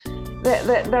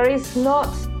There is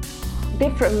not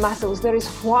different muscles, there is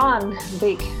one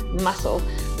big muscle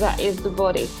that is the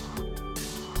body.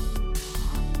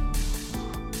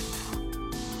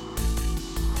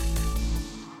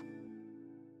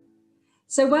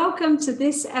 So welcome to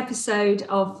this episode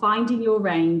of Finding Your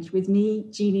Range with me,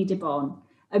 Jeannie DeBon,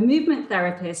 a movement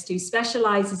therapist who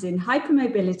specialises in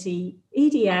hypermobility,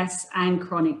 EDS and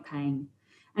chronic pain.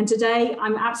 And today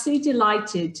I'm absolutely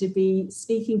delighted to be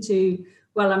speaking to,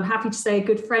 well, I'm happy to say a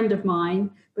good friend of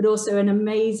mine, but also an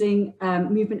amazing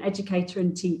movement educator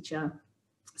and teacher.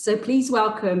 So please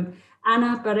welcome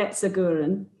Ana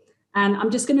Barretxeguren. And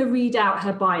I'm just going to read out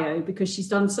her bio because she's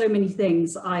done so many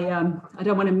things. I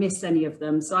don't want to miss any of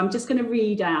them. So I'm just going to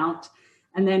read out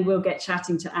and then we'll get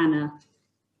chatting to Ana.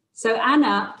 So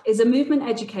Ana is a movement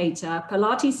educator,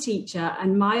 Pilates teacher,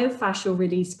 and Myofascial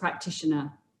Release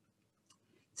practitioner.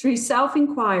 Through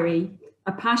self-enquiry,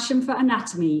 a passion for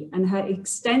anatomy, and her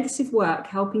extensive work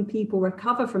helping people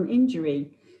recover from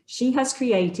injury, she has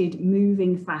created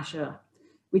Moving Fascia,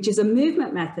 which is a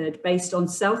movement method based on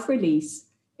self-release,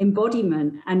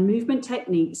 embodiment, and movement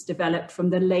techniques developed from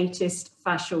the latest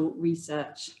fascial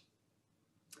research.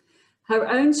 Her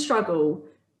own struggle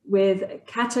with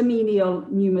catamenial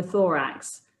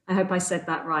pneumothorax, I hope I said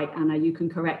that right, Ana, you can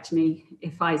correct me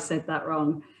if I said that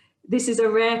wrong. This is a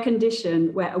rare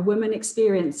condition where a woman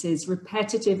experiences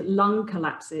repetitive lung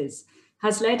collapses,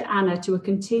 has led Ana to a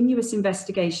continuous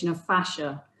investigation of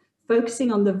fascia,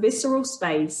 focusing on the visceral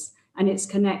space and its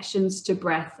connections to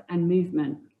breath and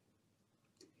movement.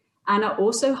 Ana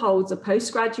also holds a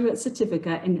postgraduate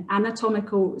certificate in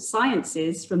Anatomical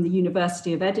Sciences from the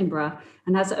University of Edinburgh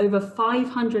and has over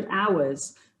 500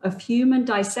 hours of human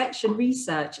dissection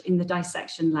research in the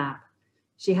dissection lab.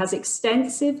 She has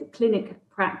extensive clinic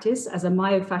practice as a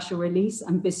myofascial release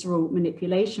and visceral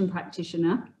manipulation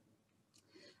practitioner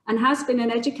and has been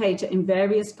an educator in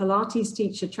various Pilates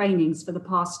teacher trainings for the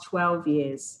past 12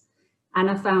 years.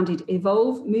 Ana founded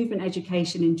Evolve Movement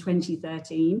Education in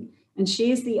 2013, and she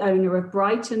is the owner of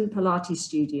Brighton Pilates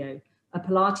Studio, a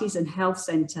Pilates and health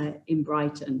centre in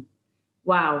Brighton.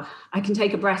 Wow, I can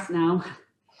take a breath now.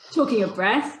 Talking of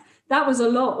breath, that was a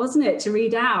lot, wasn't it, to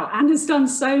read out? Ana's done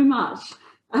so much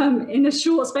in a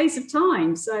short space of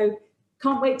time. So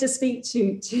can't wait to speak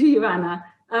to you, Ana.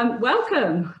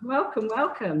 Welcome.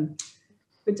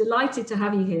 We're delighted to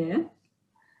have you here.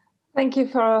 Thank you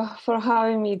for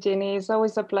having me, Ginny. It's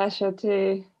always a pleasure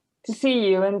to see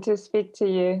you and to speak to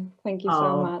you. Thank you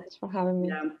so much for having me.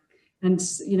 Yeah. And,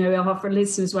 you know, our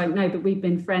listeners won't know, but we've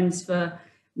been friends for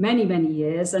many, many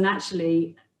years. And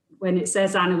actually, when it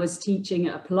says Ana was teaching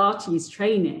at a Pilates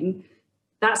training,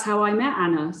 that's how I met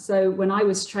Ana. So when I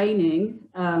was training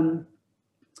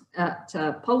at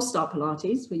Polestar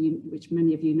Pilates, which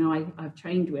many of you know I've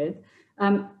trained with,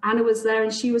 Ana was there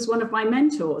and she was one of my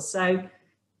mentors. So,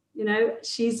 you know,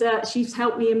 she's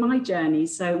helped me in my journey.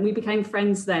 So we became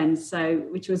friends then. So,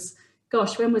 which was,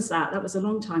 gosh, when was that? That was a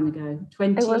long time ago.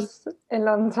 It was a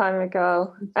long time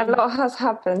ago. A lot has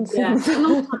happened since. Yeah, a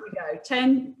long time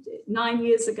ago, 9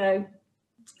 years ago.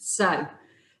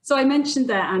 So I mentioned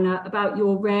there, Ana, about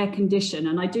your rare condition,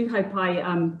 and I do hope I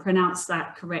pronounced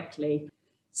that correctly.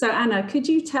 So Ana, could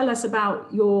you tell us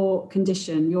about your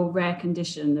condition, your rare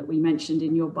condition that we mentioned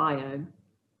in your bio?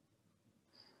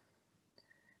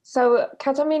 So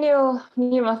catamenial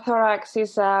pneumothorax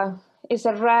is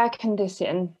a rare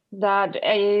condition that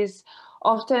is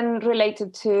often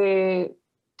related to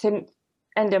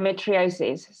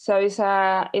endometriosis. So it's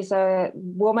a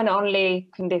woman-only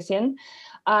condition.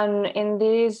 And in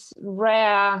this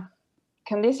rare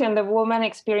condition, the woman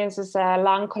experiences a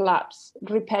lung collapse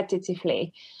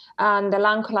repetitively. And the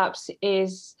lung collapse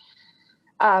is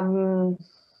either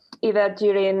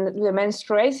during the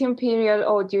menstruation period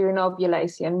or during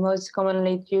ovulation, most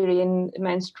commonly during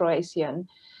menstruation.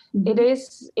 Mm-hmm.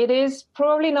 It is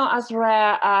probably not as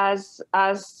rare as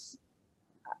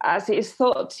it is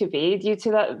thought to be, due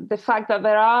to the fact that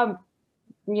there are,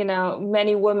 you know,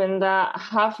 many women that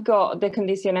have got the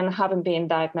condition and haven't been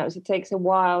diagnosed. It takes a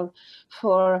while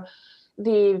for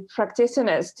the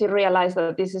practitioners to realize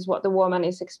that this is what the woman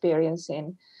is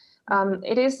experiencing.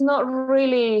 It is not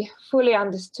really fully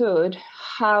understood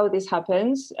how this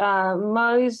happens. There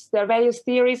are various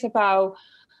theories about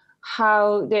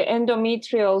how the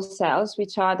endometrial cells,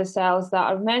 which are the cells that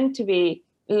are meant to be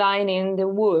lining the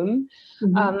womb,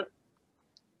 mm-hmm.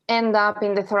 End up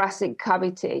in the thoracic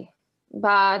cavity.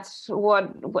 But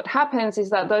what happens is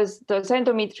that those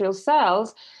endometrial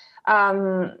cells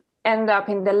end up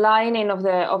in the lining of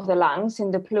the lungs,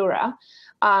 in the pleura,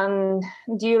 and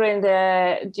during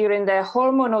the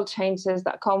hormonal changes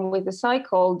that come with the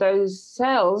cycle, those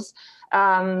cells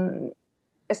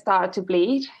start to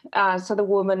bleed. So the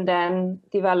woman then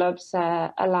develops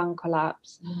a lung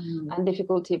collapse and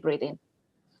difficulty breathing.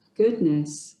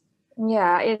 Goodness.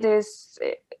 Yeah, it is.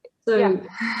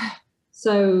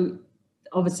 So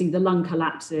obviously the lung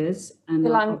collapses and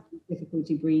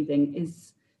difficulty breathing.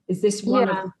 Is this one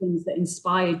of the things that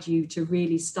inspired you to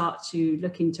really start to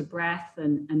look into breath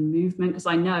and movement? Because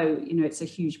I know, it's a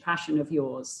huge passion of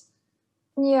yours.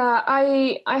 Yeah,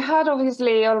 I had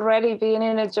obviously already been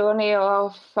in a journey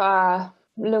of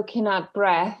looking at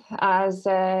breath as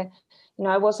I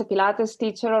was a Pilates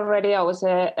teacher already. I was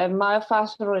a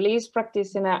Myofascial Release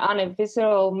practitioner and a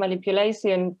visceral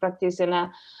manipulation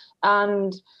practitioner.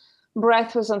 And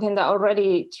breath was something that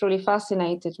already truly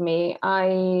fascinated me.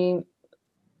 I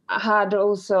had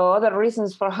also other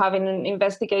reasons for having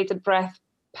investigated breath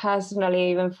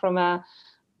personally, even from other,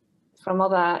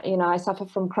 I suffer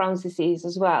from Crohn's disease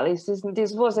as well. This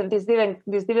didn't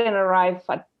arrive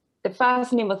at the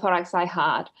first pneumothorax I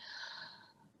had.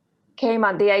 Came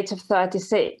at the age of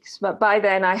 36, but by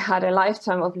then I had a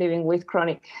lifetime of living with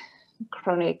chronic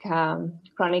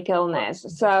illness.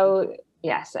 So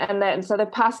yes, and then so the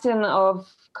passion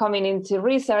of coming into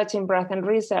researching breath and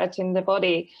researching the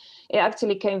body, it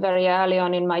actually came very early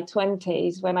on in my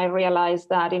 20s when I realized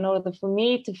that in order for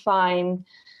me to find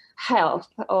health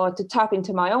or to tap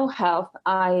into my own health,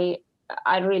 I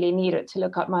really needed to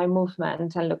look at my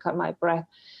movement and look at my breath.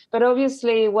 But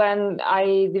obviously, when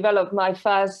I developed my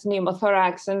first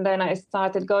pneumothorax, and then I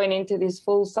started going into this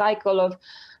full cycle of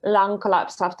lung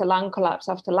collapse after lung collapse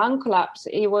after lung collapse,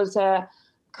 it was a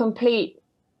complete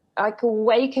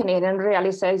awakening and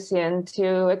realization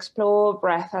to explore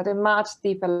breath at a much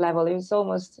deeper level. It was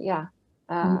almost, a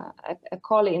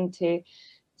calling to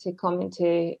come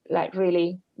into,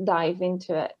 really dive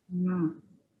into it.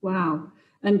 Wow.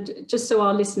 And just so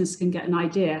our listeners can get an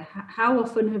idea, how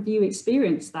often have you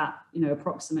experienced that,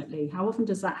 approximately? How often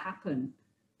does that happen?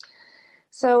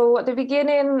 So at the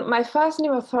beginning, my first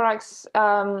pneumothorax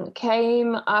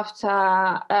came after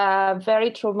a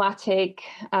very traumatic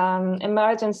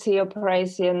emergency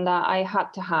operation that I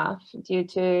had to have due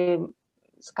to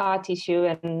scar tissue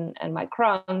and my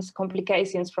Crohn's,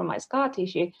 complications from my scar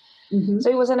tissue. Mm-hmm. So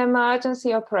it was an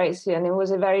emergency operation. It was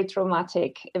a very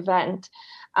traumatic event.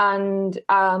 And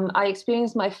I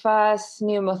experienced my first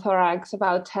pneumothorax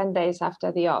about 10 days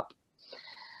after the op.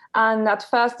 And at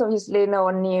first, obviously, no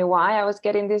one knew why I was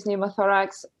getting this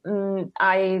pneumothorax.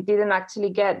 I didn't actually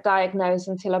get diagnosed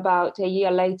until about a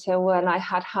year later when I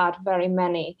had very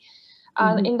many.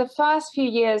 And in the first few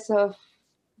years of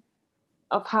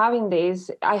having this,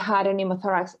 I had a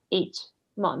pneumothorax each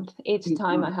month, each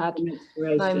time I had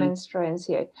my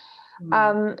menstruation.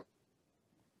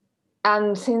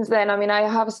 And since then, I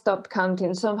have stopped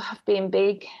counting. Some have been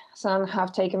big, some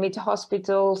have taken me to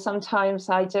hospital. Sometimes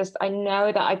I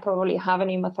know that I probably have a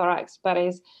pneumothorax, but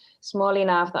it's small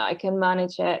enough that I can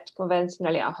manage it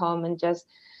conventionally at home and just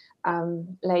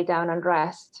lay down and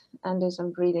rest and do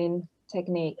some breathing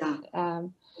techniques.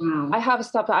 Wow. I have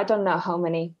stopped, I don't know how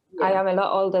many. Yeah. I am a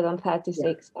lot older than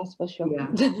 36, that's for sure. Yeah.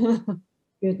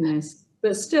 Goodness.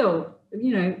 But still,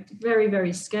 very,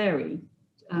 very scary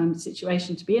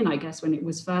situation to be in, I guess, when it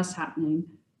was first happening.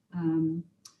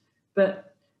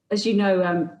 But as you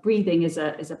know, breathing is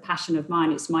a passion of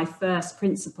mine. It's my first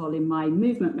principle in my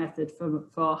movement method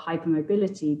for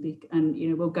hypermobility, and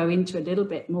we'll go into a little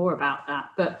bit more about that.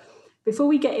 But before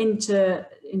we get into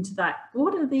that,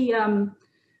 what are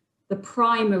the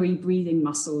primary breathing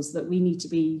muscles that we need to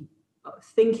be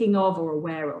thinking of or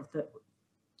aware of that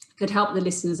could help the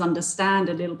listeners understand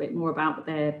a little bit more about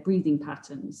their breathing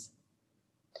patterns?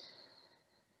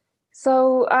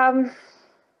 So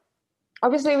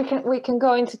obviously we can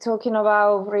go into talking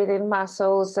about breathing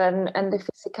muscles and the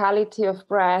physicality of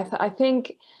breath. I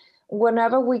think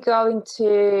whenever we go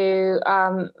into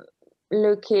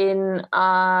looking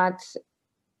at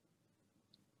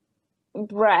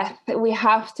breath, we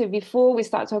have to, before we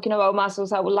start talking about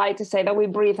muscles, I would like to say that we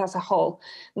breathe as a whole,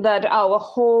 that our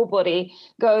whole body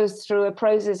goes through a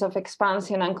process of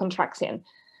expansion and contraction,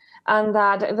 and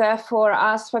that therefore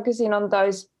us focusing on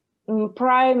those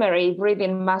primary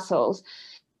breathing muscles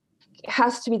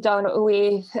has to be done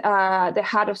with the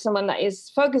head of someone that is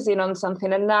focusing on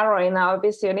something and narrowing our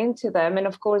vision into them. And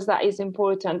of course that is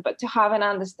important, but to have an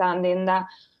understanding that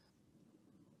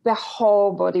the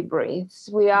whole body breathes.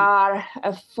 We are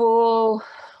a full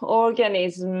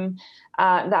organism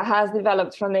that has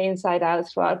developed from the inside out.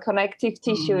 So our connective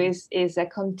tissue is a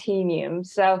continuum,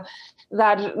 so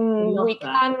that we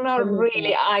cannot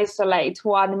really isolate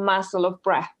one muscle of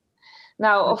breath.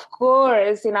 Now, of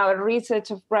course, in our research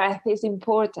of breath is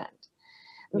important.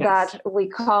 Yes. that we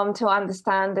come to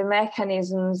understand the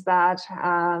mechanisms that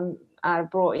are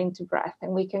brought into breath,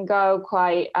 and we can go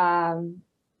quite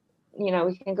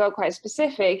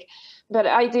specific, but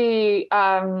I do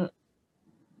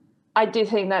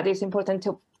think that it's important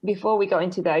to, before we go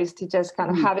into those, to just kind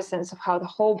of have a sense of how the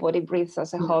whole body breathes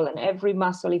as a whole, and every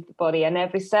muscle in the body and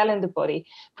every cell in the body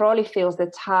probably feels the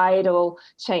tidal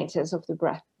changes of the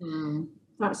breath.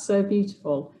 That's so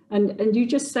beautiful. And you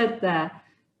just said there,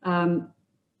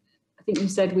 I think you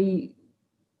said we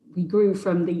grew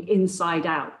from the inside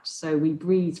out. So we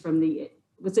breathe from the,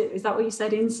 is that what you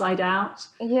said, inside out?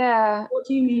 Yeah. What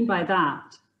do you mean by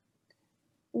that?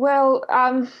 Well,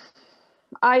 I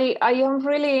am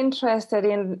really interested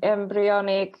in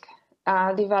embryonic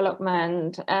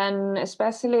development, and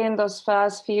especially in those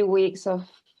first few weeks of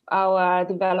our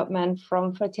development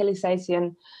from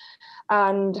fertilization,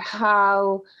 and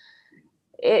how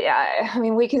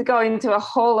we could go into a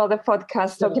whole other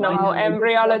podcast talking about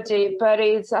embryology, but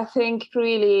it's, I think,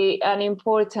 really an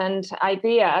important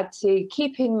idea to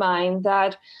keep in mind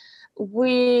that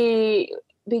we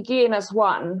begin as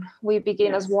one. We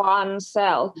begin as one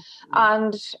cell,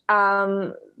 and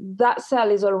that cell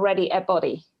is already a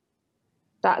body.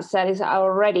 That cell is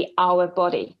already our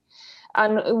body.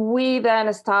 And we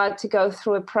then start to go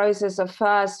through a process of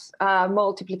first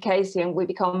multiplication. We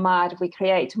become mad. We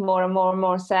create more and more and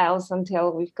more cells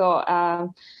until we've got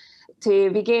to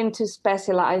begin to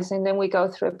specialize. And then we go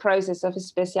through a process of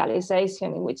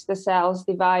specialization in which the cells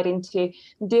divide into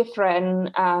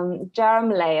different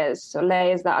germ layers, so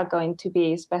layers that are going to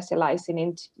be specializing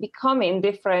into becoming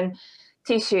different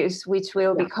tissues, which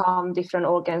will become different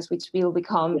organs, which will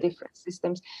become different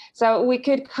systems. So we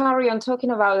could carry on talking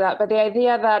about that, but the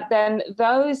idea that then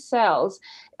those cells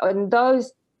and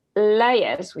those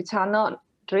layers, which are not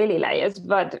really layers,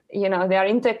 but they are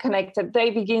interconnected,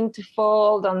 they begin to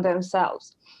fold on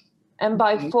themselves. And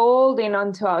by folding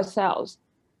onto ourselves,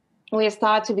 we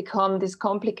start to become this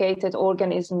complicated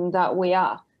organism that we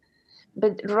are.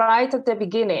 But right at the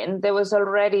beginning, there was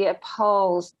already a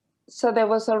pulse. So there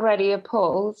was already a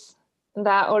pulse.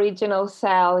 That original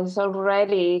cell is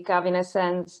already having a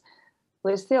sense.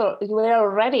 We're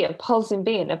already a pulsing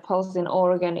being, a pulsing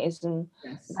organism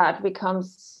that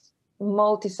becomes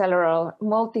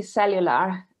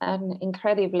multicellular and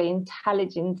incredibly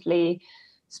intelligently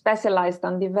specialized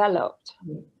and developed.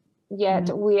 Yet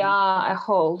we are a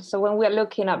whole. So when we're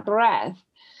looking at breath,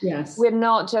 we're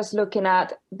not just looking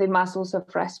at the muscles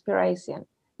of respiration.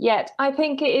 Yet, I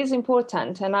think it is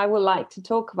important, and I would like to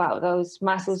talk about those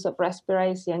muscles of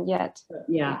respiration yet.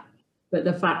 But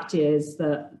the fact is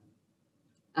that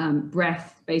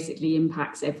breath basically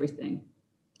impacts everything.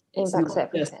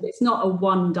 It's not a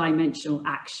one-dimensional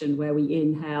action where we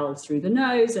inhale through the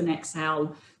nose and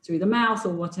exhale through the mouth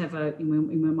or whatever we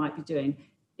might be doing.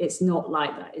 It's not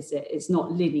like that, is it? It's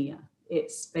not linear.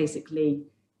 It's basically,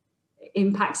 it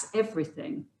impacts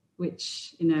everything,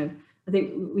 which, I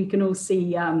think we can all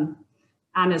see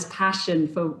Anna's passion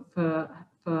for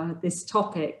this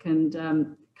topic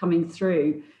and coming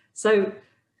through. So,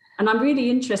 and I'm really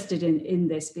interested in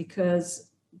this because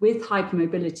with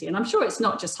hypermobility, and I'm sure it's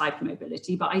not just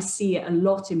hypermobility, but I see it a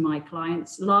lot in my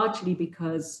clients, largely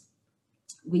because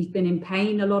we've been in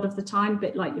pain a lot of the time, a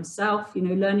bit like yourself,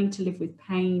 learning to live with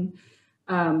pain,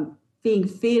 being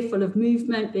fearful of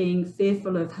movement, being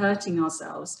fearful of hurting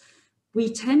ourselves.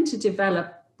 We tend to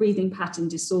develop breathing pattern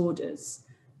disorders.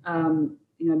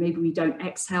 Maybe we don't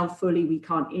exhale fully, we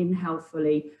can't inhale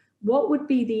fully. What would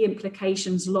be the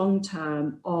implications long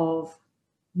term of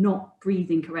not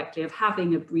breathing correctly, of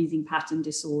having a breathing pattern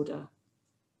disorder?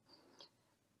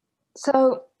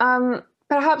 So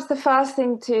perhaps the first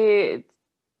thing to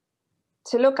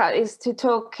look at is to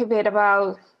talk a bit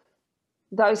about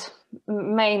those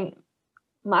main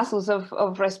muscles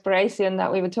of respiration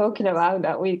that we were talking about,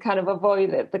 that we kind of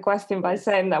avoided the question by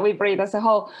saying that we breathe as a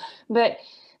whole. But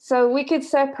so we could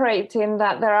separate in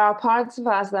that there are parts of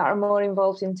us that are more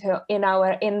involved in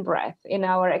our in-breath, in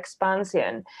our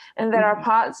expansion, and there are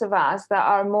parts of us that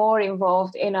are more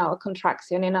involved in our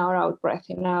contraction, in our out-breath,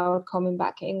 in our coming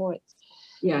back inwards.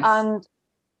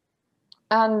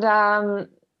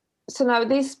 So now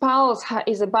this pulse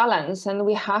is a balance, and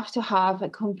we have to have a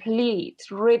complete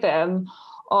rhythm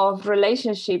of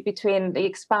relationship between the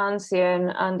expansion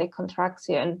and the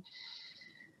contraction.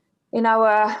 In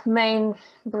our main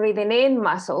breathing in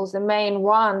muscles, the main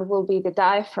one will be the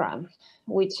diaphragm,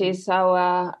 which is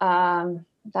our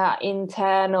that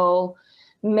internal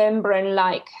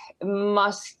membrane-like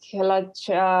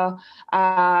musculature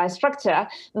structure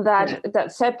that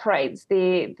separates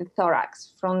the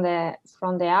thorax from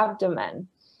the abdomen.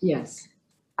 Yes.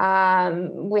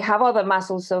 We have other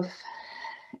muscles of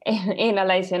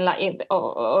inhalation, like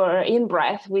or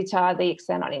in-breath, which are the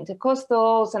external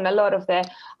intercostals and a lot of the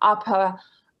upper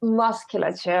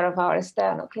musculature of our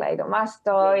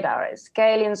sternocleidomastoid, our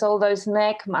scalenes, all those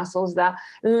neck muscles that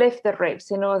lift the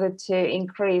ribs in order to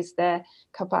increase the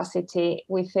capacity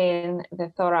within the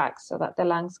thorax so that the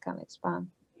lungs can expand.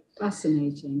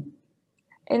 Fascinating.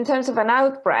 In terms of an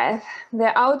out-breath,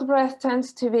 the out-breath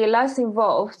tends to be less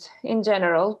involved in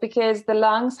general because the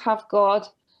lungs have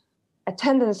got a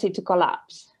tendency to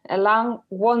collapse. A lung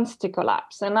wants to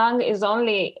collapse. A lung is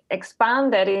only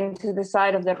expanded into the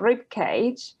side of the rib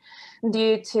cage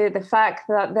due to the fact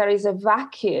that there is a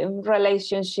vacuum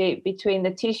relationship between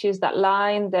the tissues that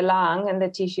line the lung and the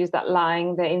tissues that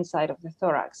line the inside of the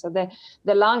thorax. So the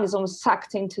lung is almost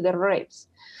sucked into the ribs.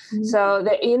 Mm-hmm. So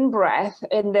the in-breath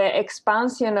and the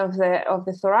expansion of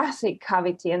the thoracic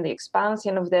cavity and the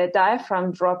expansion of the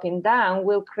diaphragm dropping down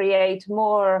will create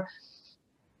more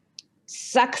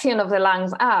suction of the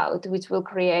lungs out, which will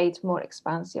create more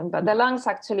expansion. But the lungs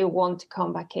actually want to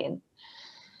come back in.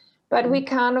 But we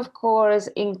can, of course,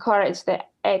 encourage the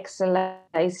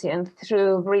exhalation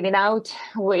through breathing out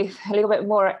with a little bit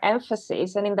more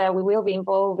emphasis. And in that, we will be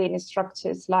involving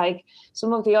structures like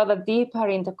some of the other deeper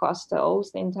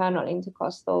intercostals, the internal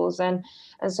intercostals, and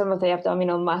some of the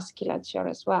abdominal musculature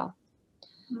as well.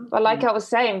 Okay. But like I was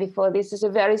saying before, this is a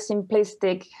very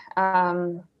simplistic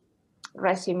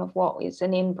resume of what is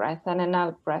an in-breath and an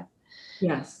out-breath.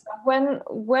 Yes.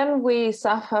 When we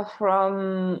suffer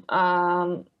from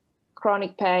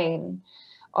chronic pain,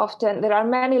 often there are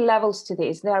many levels to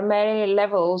this. There are many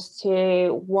levels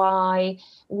to why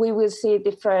we will see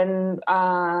different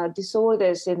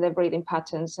disorders in the breathing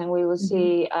patterns, and we will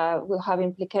see will have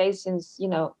implications. You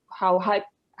know, how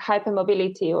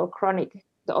hypermobility or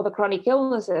the other chronic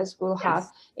illnesses will have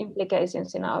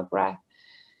implications in our breath.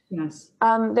 Yes.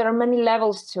 There are many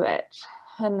levels to it,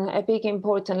 and a big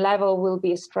important level will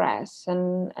be stress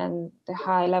and the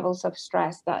high levels of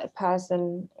stress that a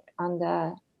person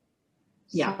under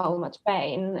so much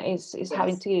pain is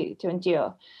having to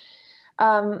endure.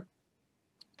 And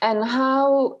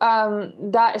how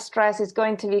that stress is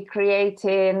going to be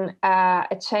creating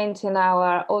a change in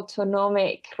our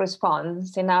autonomic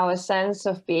response, in our sense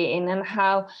of being, and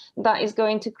how that is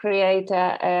going to create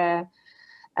a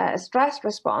stress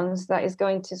response that is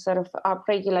going to sort of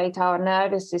upregulate our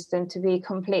nervous system to be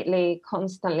completely,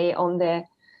 constantly on the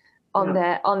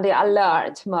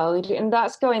alert mode, and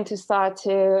that's going to start to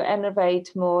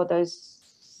innervate more those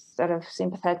sort of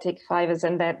sympathetic fibers,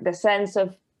 and the sense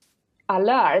of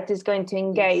alert is going to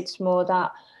engage more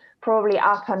that probably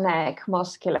upper neck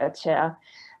musculature,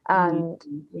 and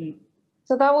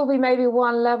so that will be maybe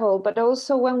one level. But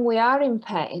also when we are in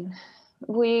pain,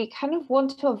 we kind of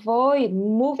want to avoid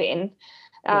moving.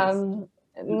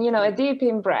 You know, a deep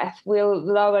in-breath will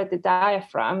lower the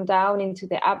diaphragm down into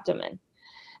the abdomen.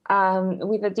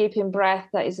 With a deep in-breath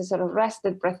that is a sort of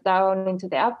rested breath down into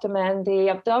the abdomen, the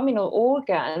abdominal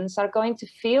organs are going to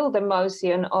feel the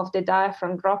motion of the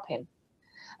diaphragm dropping.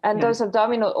 And those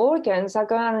abdominal organs are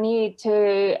going to need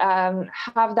to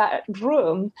have that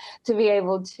room to be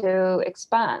able to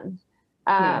expand.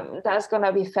 That's going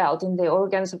to be felt in the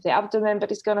organs of the abdomen,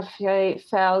 but it's going to be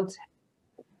felt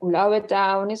lower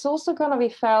down. It's also going to be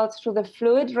felt through the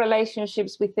fluid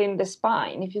relationships within the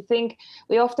spine. If you think,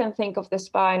 we often think of the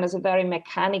spine as a very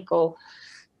mechanical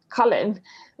column,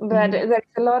 but there's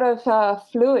a lot of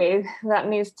fluid that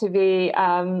needs to be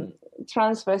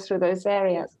transferred through those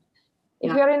areas.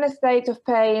 If you're in a state of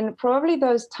pain, probably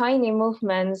those tiny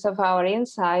movements of our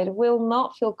inside will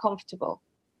not feel comfortable.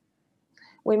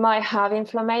 We might have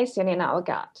inflammation in our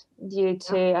gut due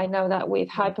to, I know that with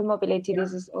hypermobility,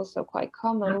 this is also quite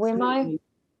common. Absolutely.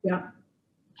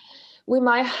 We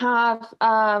might have,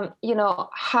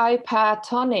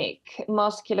 hypertonic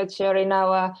musculature in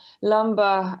our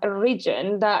lumbar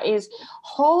region that is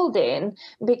holding,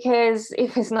 because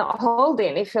if it's not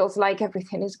holding, it feels like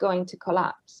everything is going to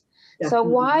collapse. So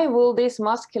why will this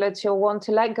musculature want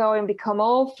to let go and become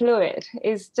all fluid?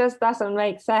 It just doesn't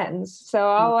make sense. So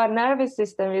our nervous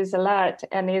system is alert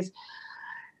and is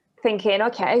thinking,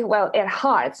 okay, well, it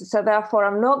hurts, so therefore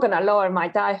I'm not going to lower my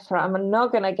diaphragm. I'm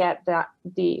not going to get that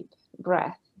deep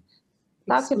breath.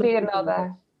 That could be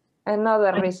another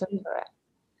reason for it.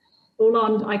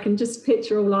 I can just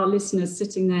picture all our listeners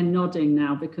sitting there nodding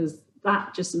now, because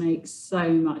that just makes so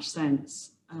much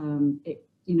sense.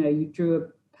 You drew a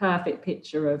perfect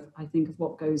picture of, I think, of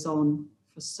what goes on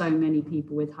for so many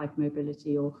people with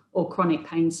hypermobility or chronic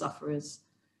pain sufferers.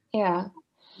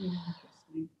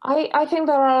 I think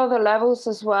there are other levels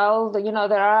as well. You know,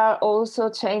 there are also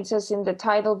changes in the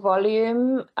tidal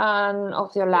volume and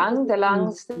of your lung, the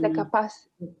lungs, the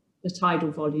capacity. The tidal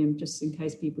volume, just in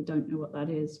case people don't know what that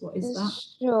is. What is that?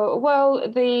 Sure.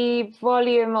 Well, the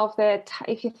volume of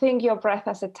if you think your breath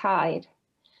as a tide.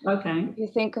 Okay. You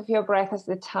think of your breath as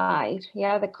the tide,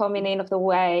 yeah, the coming in of the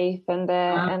wave and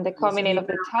the coming in of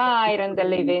the tide and the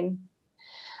living,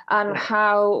 and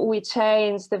how we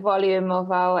change the volume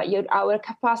of our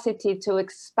capacity to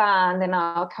expand and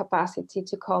our capacity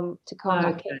to come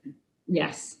back in.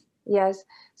 Yes. Yes.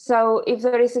 So if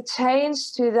there is a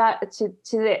change to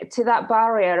that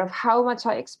barrier of how much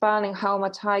I expand and how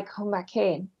much I come back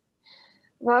in,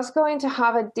 that's going to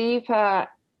have a deeper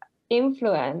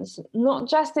influence, not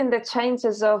just in the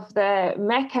changes of the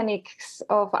mechanics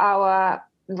of our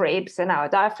ribs and our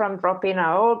diaphragm dropping,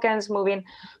 our organs moving,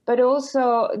 but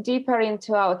also deeper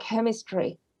into our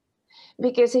chemistry.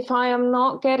 Because if I am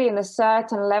not getting a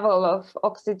certain level of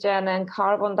oxygen and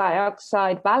carbon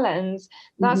dioxide balance,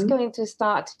 that's going to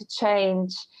start to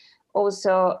change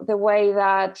also the way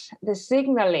that the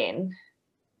signaling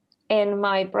in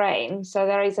my brain. So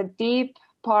there is a deep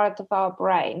part of our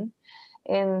brain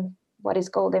in what is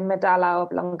called the medulla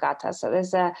oblongata. So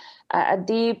there's the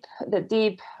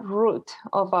deep root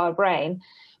of our brain,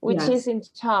 which is in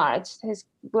charge, is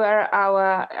where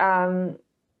our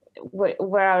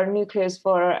nucleus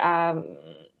for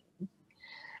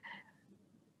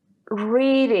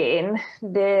reading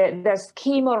there's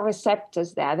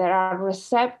chemoreceptors there. There are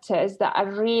receptors that are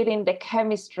reading the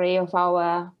chemistry of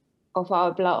our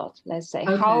blood, let's say,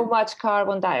 how much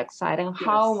carbon dioxide and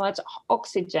how much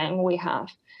oxygen we have.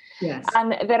 Yes.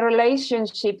 And the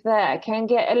relationship there can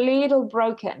get a little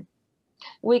broken.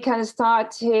 We can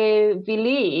start to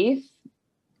believe,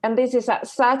 and this is at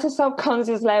such a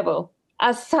subconscious level,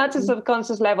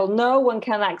 no one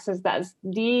can access that. It's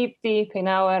deep in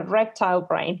our reptile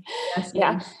brain.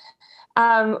 Yes.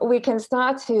 We can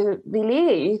start to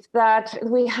believe that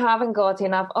we haven't got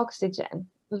enough oxygen.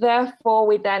 Therefore,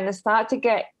 we then start to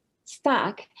get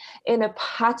stuck in a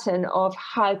pattern of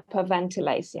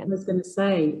hyperventilation. I was going to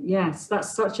say, yes,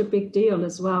 that's such a big deal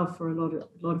as well for a lot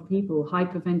of people.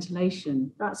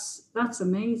 Hyperventilation. That's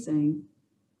amazing.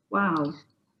 Wow.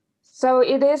 So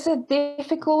it is a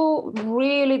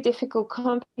really difficult,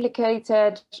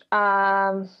 complicated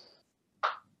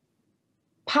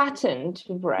pattern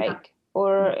to break,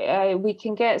 or we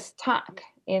can get stuck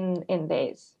in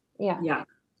this. Yeah.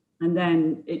 And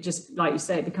then it just, like you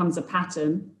say, it becomes a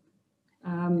pattern.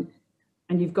 And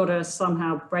you've got to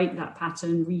somehow break that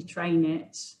pattern, retrain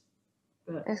it.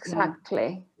 But,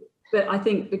 exactly. But I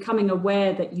think becoming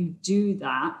aware that you do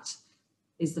that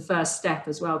is the first step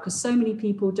as well, because so many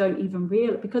people don't even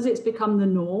realize, because it's become the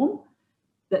norm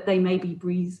that they maybe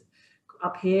breathe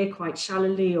up here quite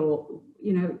shallowly, or,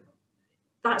 you know,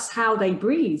 that's how they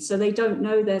breathe. So they don't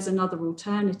know there's another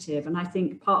alternative. And I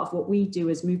think part of what we do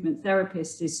as movement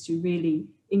therapists is to really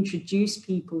introduce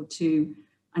people to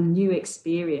a new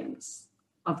experience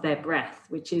of their breath,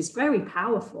 which is very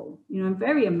powerful, you know,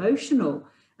 very emotional.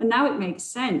 And now it makes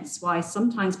sense why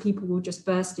sometimes people will just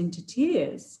burst into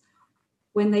tears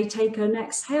when they take an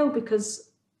exhale,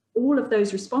 because all of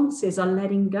those responses are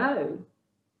letting go.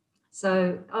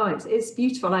 So, it's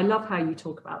beautiful. I love how you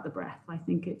talk about the breath. I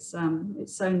think it's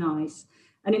so nice,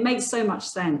 and it makes so much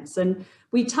sense. And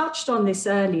we touched on this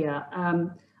earlier.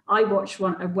 I watched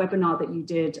a webinar that you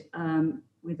did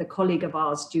with a colleague of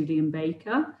ours, Julian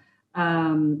Baker,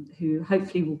 who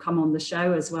hopefully will come on the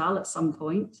show as well at some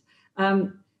point.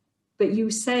 But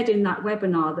you said in that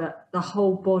webinar that the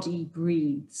whole body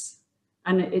breathes,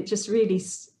 and it just really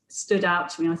stood out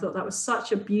to me. I thought that was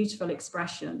such a beautiful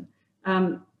expression.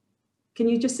 Can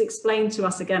you just explain to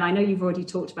us again? I know you've already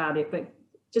talked about it, but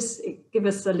just give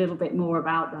us a little bit more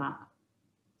about that.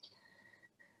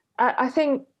 I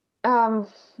think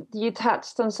you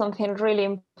touched on something really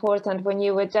important when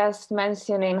you were just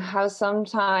mentioning how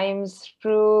sometimes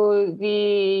through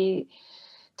the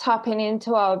tapping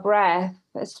into our breath,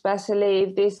 especially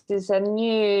if this is a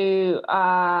new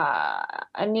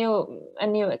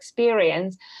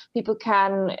experience, people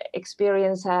can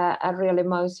experience a real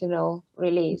emotional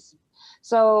release.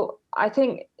 So I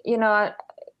think, you know,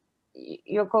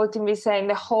 you're quoting me saying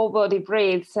the whole body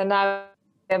breathes, and now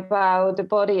about the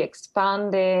body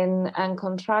expanding and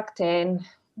contracting,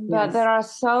 but there are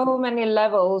so many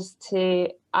levels to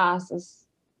us as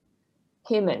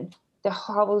human.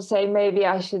 Maybe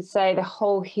I should say the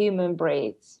whole human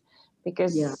breathes,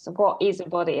 because what is a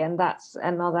body? And that's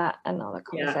another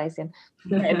conversation,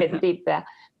 a bit deep there.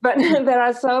 But there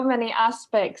are so many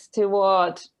aspects to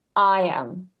what I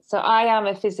am. So I am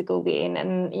a physical being,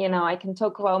 and, you know, I can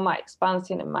talk about my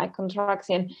expansion and my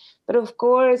contraction, but of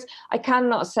course I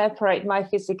cannot separate my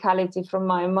physicality from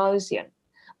my emotion.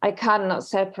 I cannot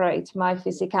separate my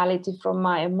physicality from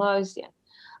my emotion.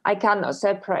 I cannot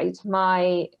separate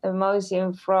my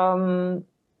emotion from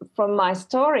my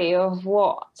story of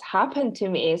what happened to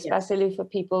me, especially for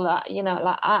people that, you know,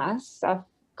 like us, have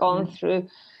gone through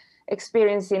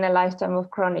experiencing a lifetime of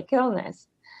chronic illness.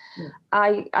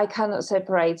 I cannot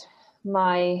separate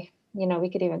my, you know, we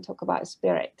could even talk about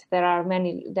spirit. There are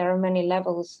many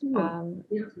levels to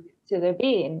the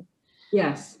being.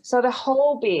 Yes. So the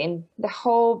whole being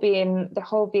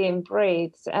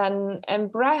breathes,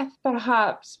 and breath,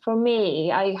 perhaps for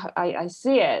me, I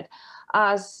see it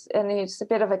as, and it's a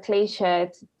bit of a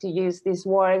cliche to use these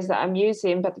words that I'm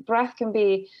using, but breath can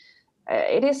be,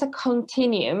 it is a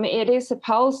continuum, it is a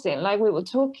pulsing, like we were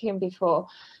talking before,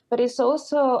 but it's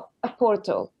also a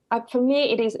portal. For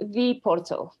me, it is the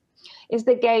portal, it's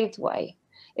the gateway,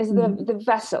 it's the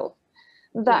vessel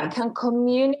that can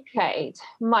communicate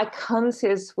my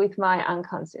conscious with my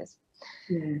unconscious.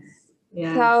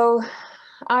 Yes. So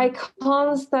I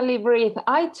constantly breathe.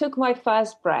 I took my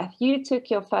first breath. You took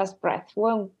your first breath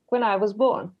when I was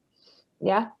born.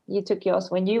 Yeah, you took yours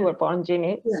when you were born,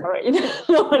 Ginny. Sorry,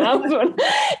 no one else.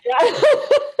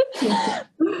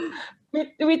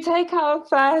 We take our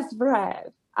first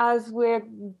breath as we're,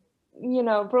 you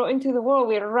know, brought into the world.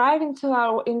 We arrive into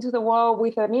the world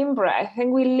with an in-breath,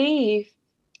 and we leave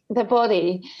the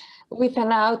body with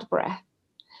an out-breath.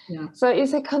 So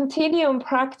it's a continuum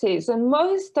practice, and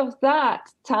most of that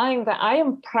time that I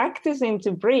am practicing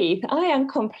to breathe, I am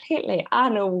completely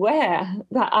unaware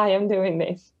that I am doing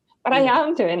this, but I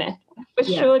am doing it, for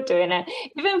sure doing it.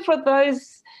 Even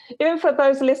for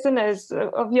those listeners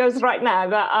of yours right now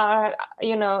that are,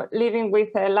 you know, living with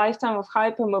a lifetime of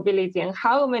hypermobility, and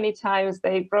how many times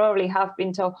they probably have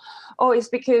been told, oh, it's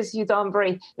because you don't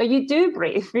breathe. No, you do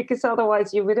breathe, because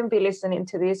otherwise you wouldn't be listening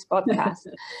to this podcast.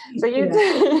 So you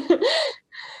do.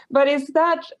 But it's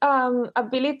that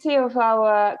ability of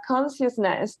our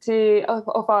consciousness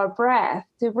of our breath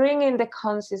to bring in the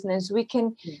consciousness. We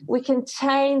can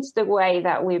change the way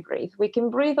that we breathe. We can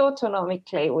breathe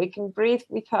autonomically. We can breathe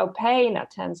without paying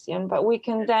attention, but we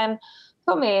can then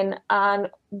come in and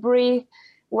breathe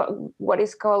what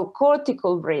is called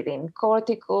cortical breathing.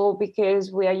 Cortical,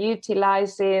 because we are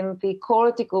utilizing the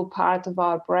cortical part of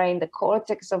our brain, the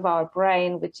cortex of our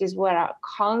brain, which is where our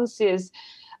conscious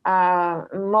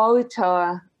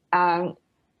motor,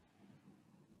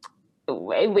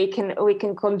 we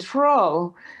can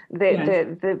control the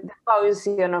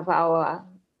motion of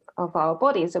our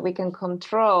body, so we can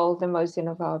control the motion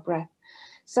of our breath.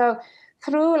 So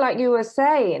through, like you were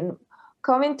saying,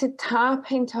 coming to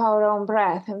tap into our own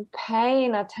breath and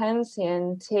paying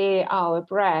attention to our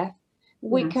breath,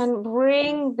 we can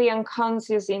bring the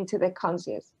unconscious into the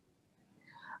conscious.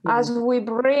 As we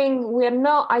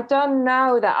I don't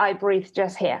know that I breathe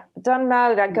just here. I don't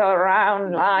know that I go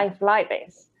around life like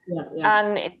this.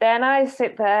 And then I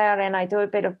sit there and I do a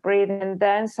bit of breathing, and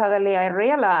then suddenly I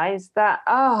realize that,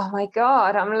 oh my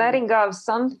God, I'm letting go of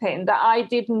something that I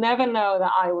did never know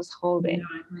that I was holding.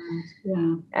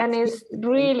 And it's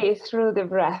really through the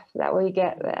breath that we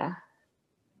get there.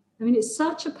 I mean, it's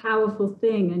such a powerful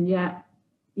thing, and yet,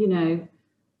 you know,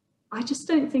 I just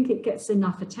don't think it gets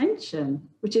enough attention,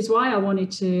 which is why I wanted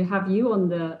to have you on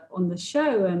the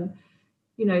show. And,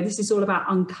 you know, this is all about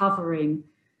uncovering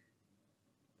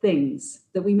things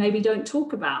that we maybe don't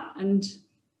talk about. And,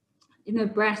 you know,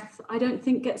 breath, I don't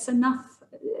think gets enough.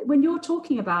 When you're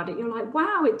talking about it, you're like,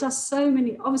 wow, it does so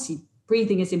many. Obviously,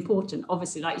 breathing is important,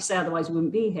 obviously, like you say, otherwise we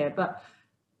wouldn't be here. But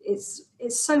it's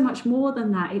so much more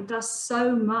than that. It does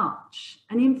so much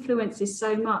and influences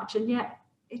so much. And yet,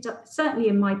 certainly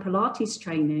in my Pilates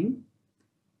training,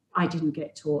 I didn't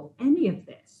get taught any of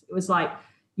this. It was like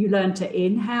you learn to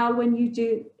inhale when you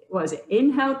do, what is it?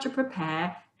 Inhale to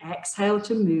prepare, exhale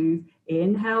to move,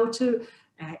 inhale to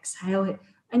exhale.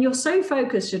 And you're so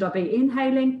focused, should I be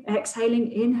inhaling,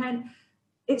 exhaling, inhaling?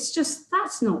 It's just,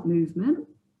 that's not movement.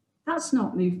 That's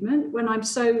not movement when I'm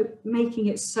so making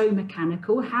it so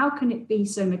mechanical. How can it be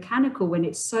so mechanical when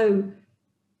it's so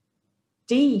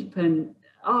deep and,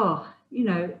 you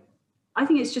know, I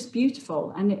think it's just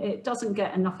beautiful, and it doesn't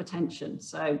get enough attention.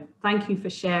 So thank you for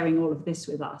sharing all of this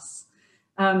with us.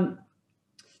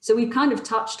 So we've kind of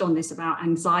touched on this about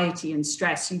anxiety and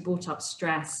stress. You brought up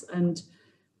stress, and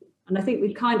I think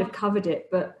we've kind of covered it,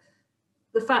 but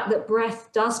the fact that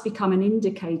breath does become an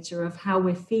indicator of how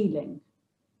we're feeling,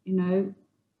 you know,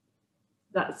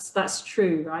 that's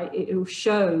true, right? It will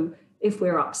show if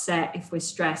we're upset, if we're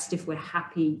stressed, if we're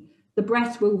happy, the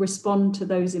breath will respond to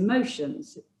those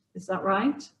emotions. Is that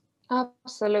right?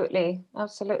 Absolutely.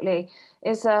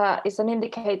 It's an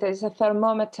indicator, it's a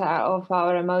thermometer of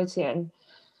our emotion.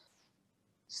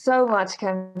 So much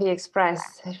can be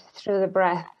expressed through the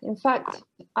breath. In fact,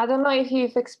 I don't know if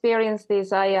you've experienced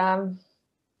this. I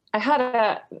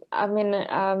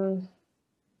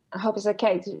hope it's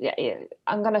okay.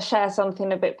 I'm going to share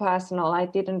something a bit personal. I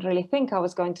didn't really think I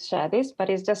was going to share this, but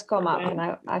it's just come up, and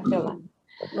I feel that.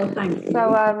 Well, thank you.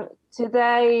 So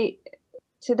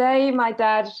today my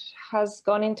dad has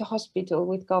gone into hospital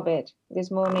with COVID.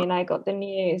 This morning I got the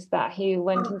news that he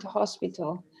went into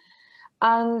hospital,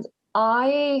 and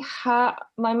my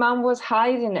mum was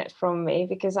hiding it from me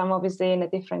because I'm obviously in a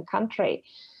different country,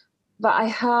 but I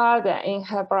heard it in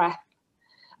her breath.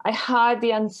 I heard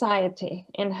the anxiety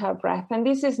in her breath. And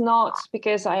this is not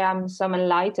because I am some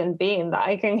enlightened being that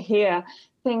I can hear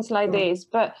things like this,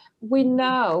 but we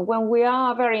know when we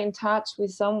are very in touch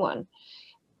with someone,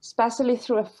 especially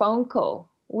through a phone call,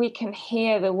 we can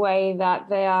hear the way that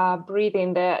they are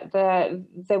breathing, the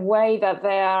way that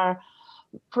they are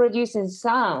producing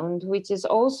sound, which is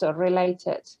also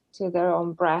related to their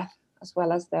own breath, as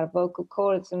well as their vocal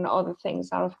cords and other things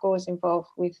are, of course, involved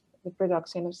with the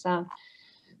production of sound.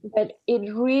 But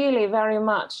it really very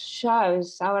much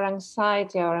shows our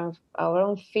anxiety, our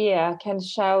own fear can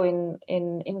show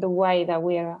in the way that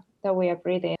we are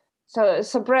breathing. So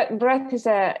breath is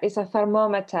a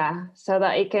thermometer, so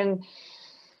that it can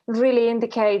really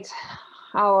indicate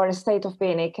our state of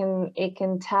being. It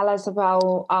can tell us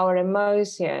about our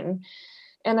emotion,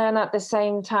 and then at the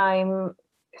same time,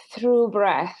 through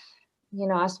breath,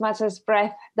 as much as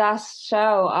breath does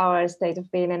show our state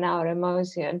of being and our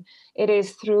emotion, it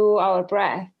is through our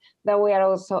breath that we are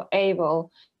also able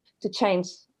to change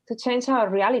our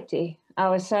reality,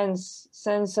 our sense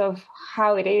of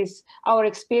how it is, our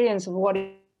experience of what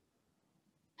it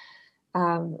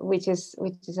which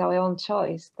is our own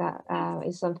choice. That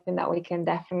is something that we can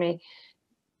definitely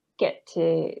get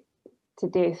to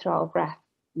do through our breath.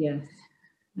 Yes.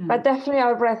 But definitely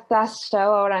our breath does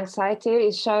show our anxiety.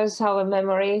 It shows our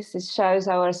memories. It shows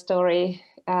our story.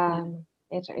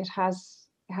 It has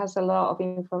a lot of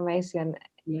information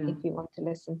if you want to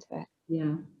listen to it.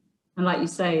 Yeah. And like you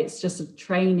say, it's just a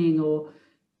training or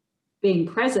being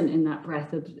present in that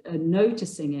breath, of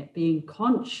noticing it, being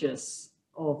conscious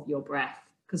of your breath.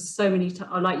 Because so many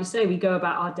times, like you say, we go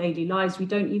about our daily lives, we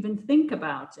don't even think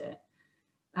about it.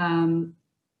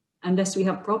 Unless we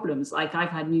have problems. Like I've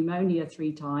had pneumonia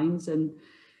 3 times, and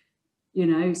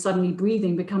suddenly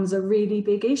breathing becomes a really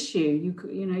big issue.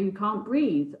 You can't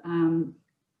breathe,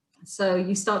 so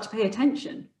you start to pay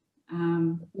attention.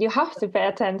 You have to pay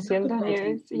attention, don't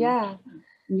you? Yeah.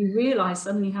 And you realize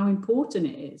suddenly how important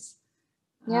it is.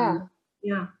 Yeah.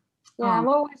 I'm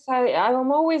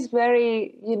always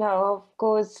very, of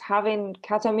course, having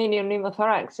catamenial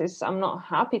pneumothorax, I'm not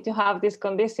happy to have this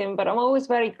condition, but I'm always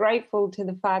very grateful to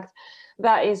the fact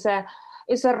that it's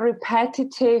a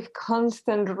repetitive,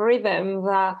 constant rhythm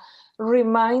that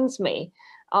reminds me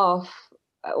of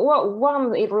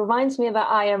it reminds me that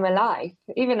I am alive.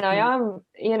 Even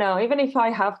if I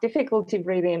have difficulty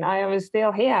breathing, I am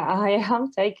still here. I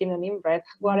am taking an in-breath,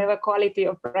 whatever quality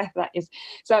of breath that is.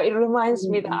 So it reminds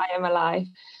me that I am alive.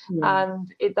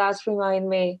 And it does remind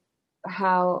me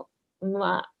how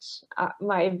much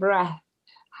my breath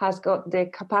has got the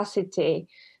capacity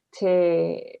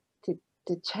to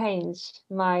change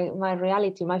my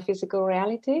reality, my physical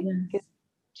reality.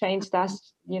 Change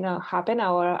does happen.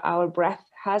 Our breath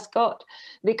has got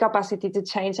the capacity to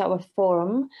change our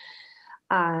form,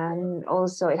 and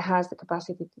also it has the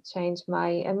capacity to change my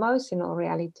emotional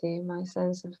reality, my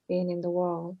sense of being in the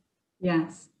world.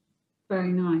 Yes,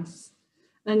 very nice.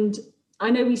 And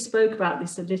I know we spoke about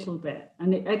this a little bit,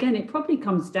 and it probably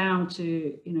comes down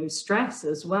to stress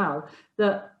as well.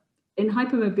 That in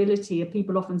hypermobility,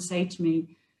 people often say to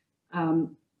me,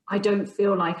 I don't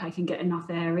feel like I can get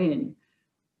enough air in.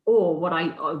 Or what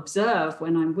I observe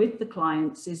when I'm with the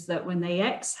clients is that when they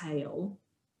exhale,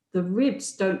 the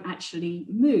ribs don't actually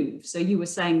move. So you were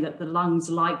saying that the lungs,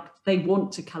 they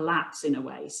want to collapse in a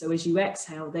way. So as you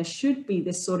exhale, there should be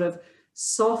this sort of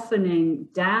softening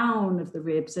down of the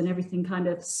ribs, and everything kind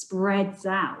of spreads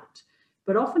out.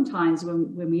 But oftentimes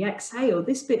when we exhale,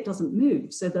 this bit doesn't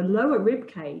move. So the lower rib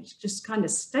cage just kind of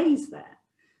stays there.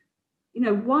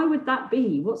 Why would that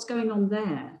be? What's going on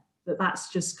there that's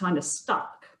just kind of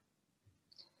stuck?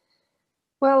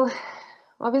 Well,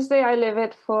 obviously I leave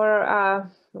it for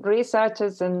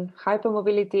researchers and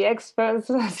hypermobility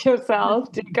experts as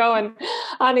yourself to go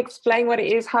and explain what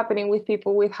is happening with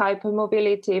people with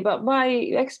hypermobility. But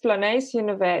my explanation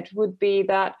of it would be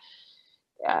that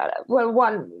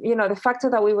the factor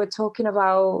that we were talking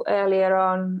about earlier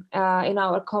on in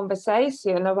our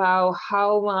conversation about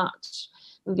how much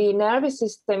the nervous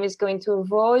system is going to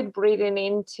avoid breathing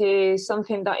into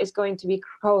something that is going to be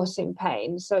causing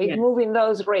pain. So if moving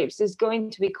those ribs is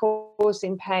going to be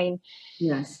causing pain,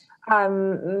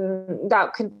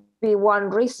 that could be one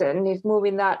reason. If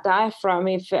moving that diaphragm,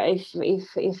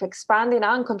 if expanding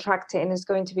and contracting is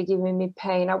going to be giving me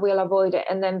pain, I will avoid it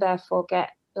and then therefore get,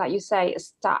 like you say,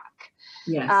 stuck.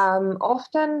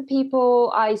 Often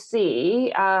people I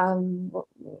see,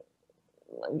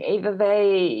 either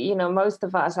they, most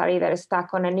of us are either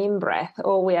stuck on an in-breath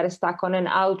or we are stuck on an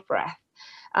out-breath.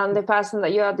 And the person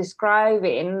that you are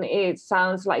describing, it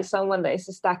sounds like someone that is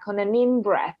stuck on an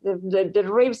in-breath. The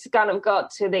ribs kind of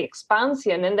got to the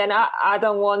expansion and then I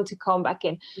don't want to come back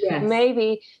in.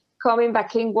 Maybe coming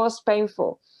back in was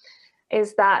painful.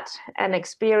 Is that an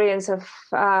experience of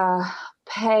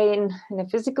pain in a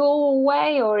physical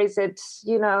way, or is it,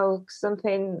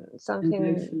 something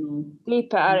emotional,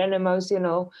 deeper and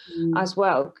emotional as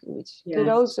well, which could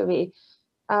also be?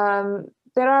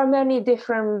 There are many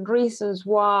different reasons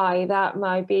why that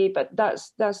might be, but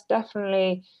that's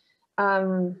definitely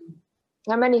there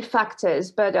are many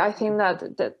factors. But I think that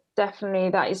definitely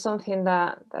that is something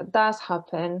that does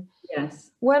happen.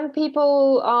 When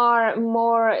people are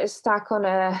more stuck on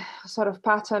a sort of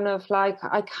pattern of like,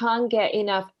 I can't get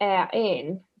enough air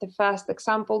in, the first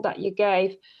example that you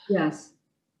gave,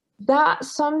 that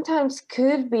sometimes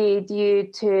could be due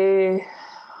to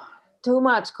too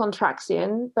much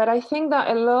contraction. But I think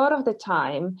that a lot of the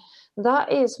time, that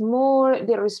is more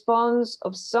the response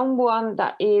of someone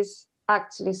that is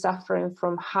actually suffering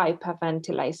from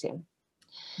hyperventilation.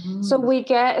 So we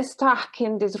get stuck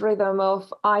in this rhythm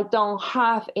of, I don't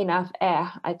have enough air.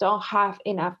 I don't have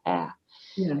enough air.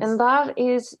 And that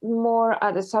is more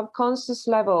at the subconscious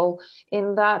level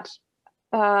in that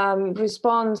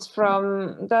response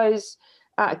from those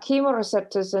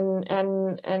chemoreceptors and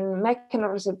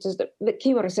mechanoreceptors, the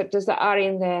chemoreceptors that are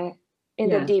in the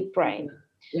deep brain,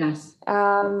 in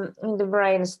the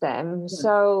brain stem.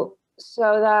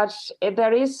 So that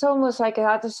there is almost like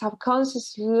at the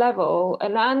subconscious level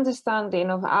an understanding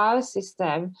of our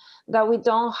system that we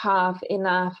don't have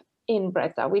enough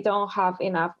in-breath, that we don't have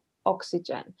enough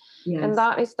oxygen. And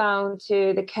that is down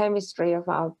to the chemistry of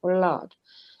our blood.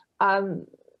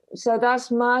 So that's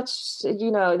much,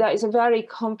 that is a very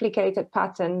complicated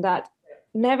pattern that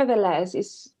nevertheless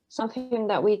is something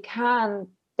that we can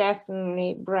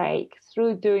definitely break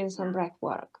through doing some breath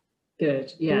work.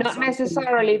 Not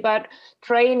necessarily, but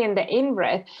training the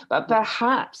in-breath, but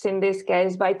perhaps in this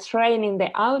case by training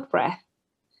the out-breath.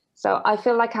 So I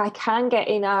feel like I can get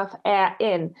enough air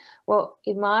in. Well,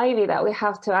 it might be that we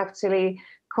have to actually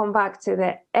come back to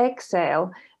the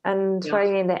exhale and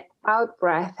training the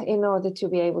out-breath in order to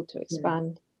be able to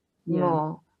expand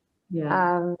more.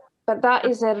 But that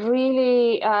is a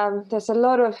really there's a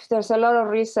lot of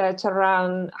research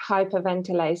around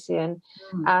hyperventilation,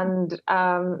 and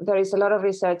there is a lot of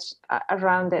research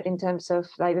around it in terms of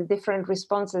like the different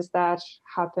responses that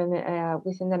happen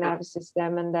within the nervous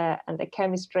system and the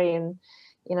chemistry and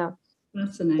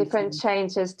different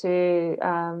changes to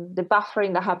the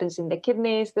buffering that happens in the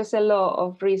kidneys. There's a lot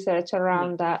of research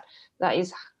around that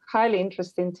is highly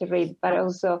interesting to read, but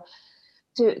also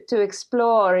to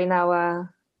explore in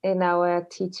our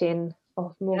teaching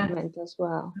of movement as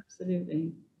well.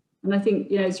 Absolutely. And I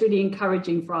think it's really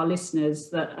encouraging for our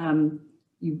listeners that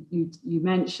you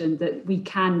mentioned that we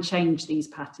can change these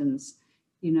patterns.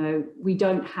 We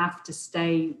don't have to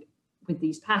stay with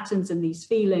these patterns and these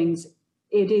feelings.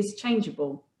 It is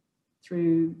changeable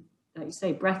through, like you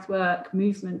say, breath work,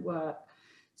 movement work.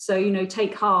 So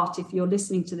take heart if you're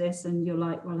listening to this and you're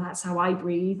like, well, that's how I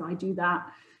breathe, I do that.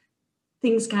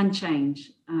 Things can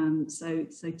change. So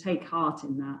take heart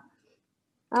in that.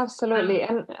 Absolutely.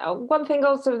 And one thing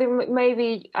also,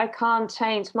 maybe I can't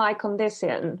change my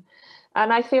condition.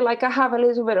 And I feel like I have a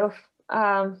little bit of,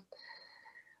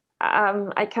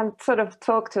 I can sort of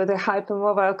talk to the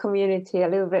hypermobile community a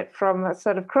little bit from a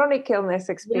sort of chronic illness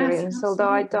experience, although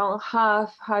I don't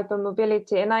have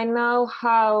hypermobility. And I know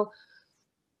how,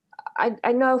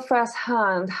 I know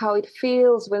firsthand how it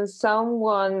feels when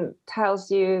someone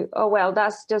tells you, oh, well,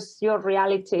 that's just your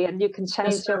reality and you can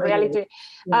change your reality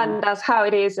and that's how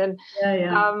it is. And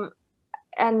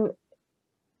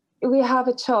we have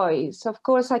a choice. Of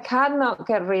course, I cannot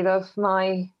get rid of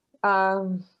my,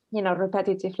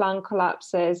 repetitive lung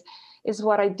collapses. is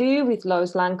what I do with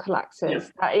those lung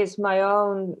collapses. That is my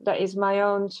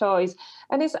own choice.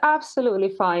 And it's absolutely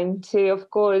fine to, of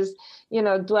course,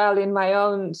 dwell in my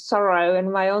own sorrow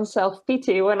and my own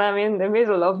self-pity when I'm in the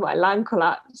middle of my lung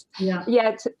collapse. Yeah.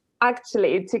 Yet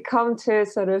actually to come to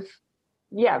sort of,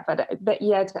 but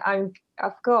yet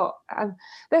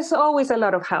there's always a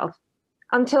lot of health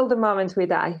until the moment we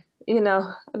die.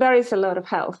 There is a lot of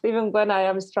health, even when I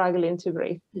am struggling to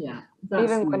breathe. Yeah.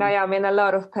 Even when I am in a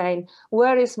lot of pain,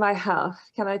 where is my health?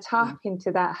 Can I tap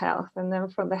into that health? And then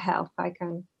from the health, I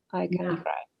can try.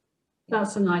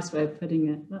 That's a nice way of putting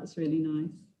it. That's really nice.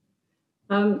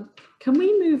 Can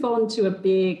we move on to a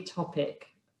big topic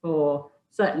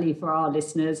certainly for our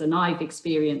listeners? And I've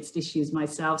experienced issues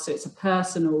myself, so it's a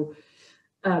personal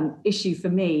issue for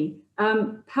me.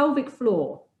 Pelvic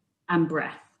floor and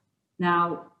breath.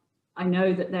 Now, I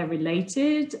know that they're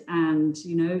related, and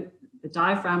the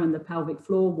diaphragm and the pelvic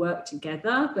floor work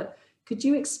together, but could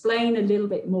you explain a little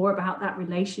bit more about that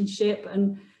relationship?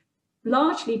 And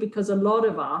largely because a lot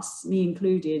of us, me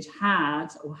included,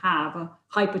 have a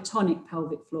hypertonic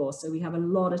pelvic floor, so we have a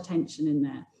lot of tension in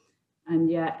there,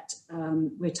 and yet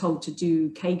we're told to do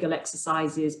Kegel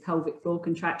exercises, pelvic floor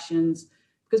contractions,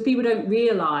 because people don't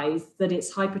realize that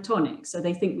it's hypertonic, so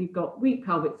they think we've got weak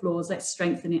pelvic floors, let's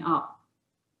strengthen it up.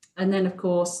 And then, of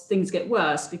course, things get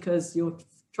worse because you're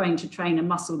trying to train a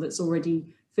muscle that's already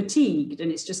fatigued,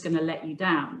 and it's just going to let you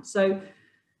down. So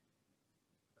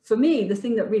for me, the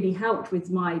thing that really helped with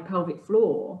my pelvic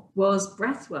floor was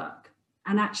breath work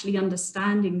and actually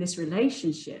understanding this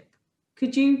relationship.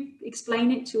 Could you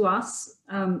explain it to us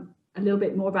a little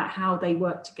bit more about how they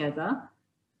work together?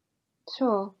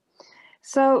 Sure.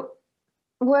 So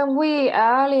when we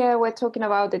earlier were talking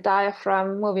about the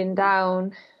diaphragm moving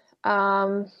down,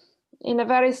 in a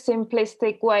very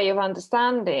simplistic way of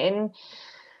understanding,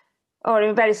 or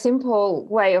a very simple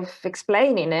way of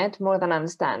explaining it, more than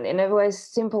understanding, a very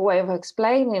simple way of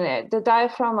explaining it, the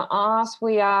diaphragm, as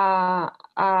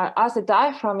the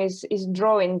diaphragm is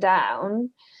drawing down,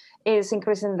 is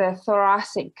increasing the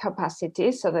thoracic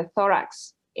capacity, so the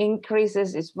thorax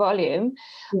increases its volume,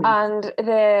 and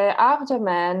the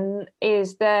abdomen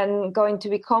is then going to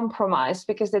be compromised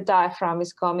because the diaphragm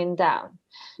is coming down.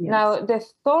 Now, the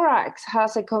thorax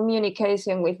has a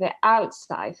communication with the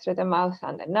outside through the mouth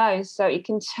and the nose, so it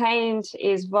can change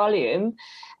its volume,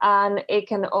 and it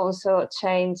can also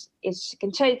change its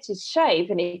shape,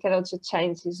 and it can also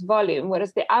change its volume,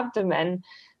 whereas the abdomen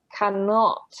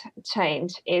cannot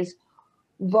change its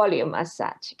volume as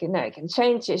such. It can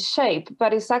change its shape,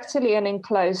 but it's actually an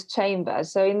enclosed chamber.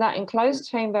 So in that enclosed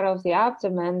chamber of the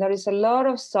abdomen, there is a lot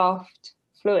of soft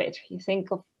fluid. You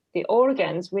think of the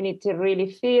organs, we need to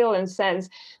really feel and sense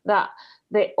that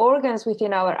the organs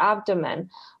within our abdomen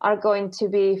are going to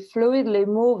be fluidly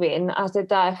moving as the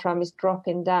diaphragm is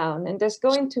dropping down. And there's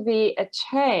going to be a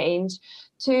change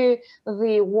to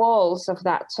the walls of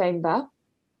that chamber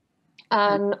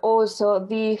and also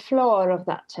the floor of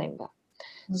that chamber.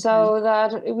 So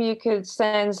that you could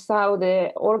sense how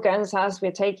the organs, as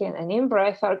we're taking an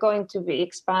in-breath, are going to be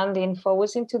expanding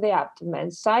forwards into the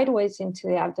abdomen, sideways into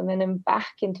the abdomen, and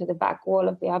back into the back wall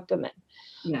of the abdomen.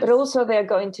 But also they're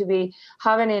going to be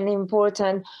having an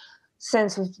important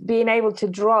sense of being able to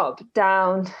drop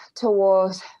down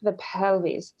towards the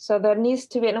pelvis. So there needs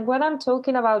to be, and when I'm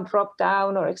talking about drop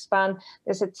down or expand,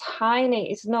 there's a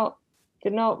tiny,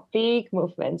 they're not big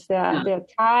movements, they're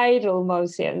tidal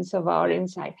motions of our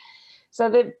inside.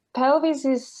 So the pelvis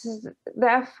is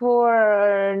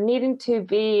therefore needing to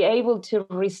be able to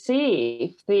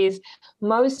receive this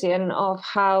motion of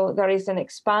how there is an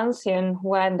expansion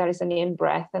when there is an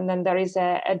in-breath, and then there is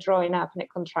a drawing up and a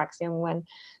contraction when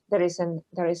there is an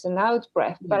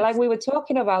out-breath. But like we were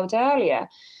talking about earlier,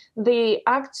 the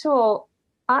actual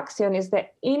action is the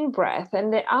in-breath,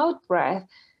 and the out-breath,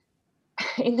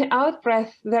 in the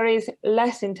out-breath, there is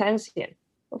less intention.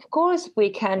 Of course, we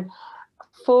can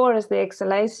force the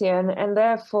exhalation and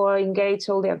therefore engage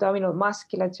all the abdominal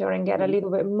musculature and get a little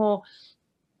bit more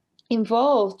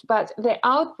involved. But the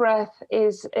out-breath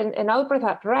is an out-breath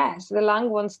at rest. The lung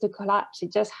wants to collapse.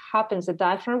 It just happens. The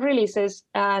diaphragm releases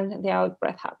and the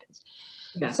out-breath happens.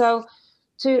 So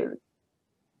to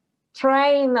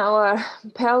train our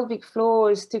pelvic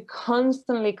floors to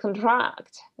constantly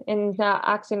contract in the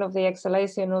action of the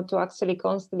exhalation, or to actually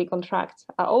constantly contract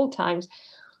at all times,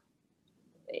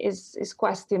 is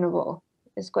questionable.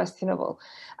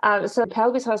 So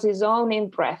pelvis has its own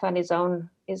in-breath and its own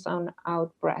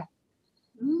out-breath.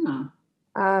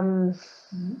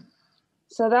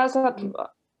 So that's at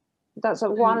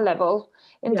one level.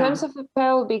 In terms of the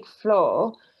pelvic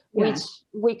floor, which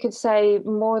we could say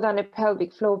more than a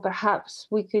pelvic floor. Perhaps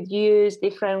we could use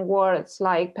different words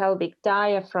like pelvic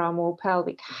diaphragm or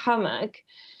pelvic hammock.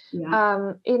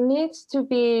 It needs to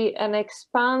be an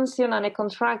expansion and a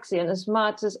contraction as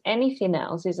much as anything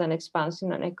else is an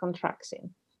expansion and a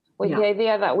contraction. With the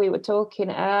idea that we were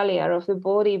talking earlier of the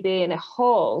body being a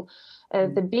whole,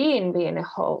 the being being a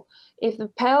whole. If the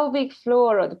pelvic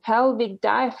floor or the pelvic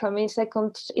diaphragm is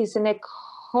in a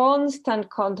constant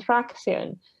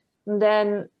contraction,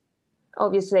 then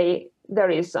obviously there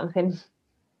is something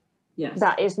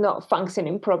that is not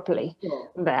functioning properly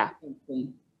there.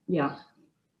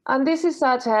 And this is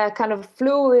such a kind of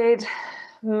fluid,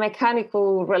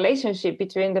 mechanical relationship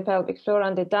between the pelvic floor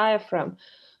and the diaphragm.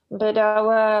 But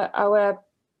our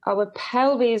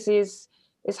pelvis is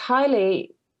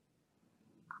highly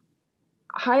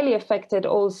affected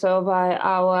also by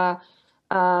our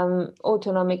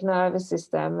autonomic nervous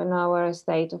system and our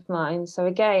state of mind. So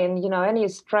again, any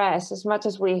stress, as much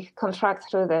as we contract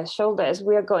through the shoulders,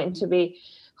 we are going to be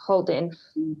holding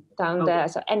down there.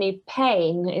 So any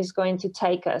pain is going to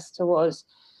take us towards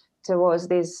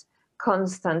this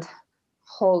constant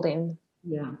holding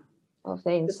of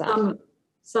the inside.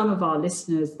 Some of our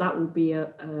listeners, that will be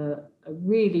a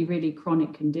really, really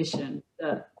chronic condition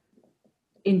that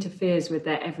interferes with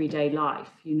their everyday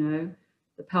life,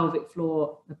 the pelvic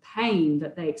floor, the pain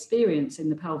that they experience in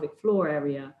the pelvic floor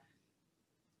area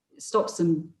stops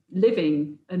them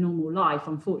living a normal life,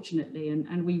 unfortunately.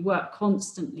 And we work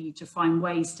constantly to find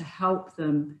ways to help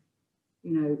them,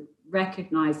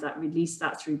 recognize that, release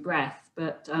that through breath.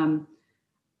 But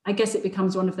I guess it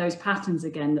becomes one of those patterns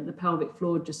again, that the pelvic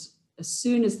floor just, as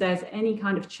soon as there's any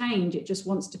kind of change, it just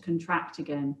wants to contract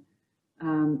again.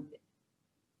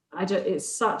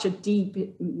 It's such a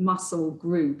deep muscle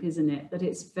group, isn't it? That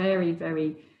it's very,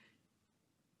 very,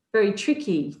 very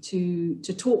tricky to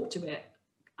talk to it,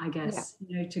 I guess,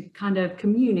 to kind of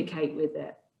communicate with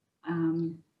it.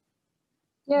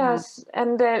 Yes,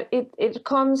 and it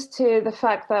comes to the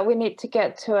fact that we need to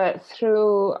get to it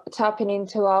through tapping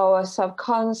into our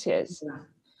subconscious.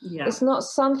 It's not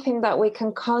something that we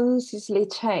can consciously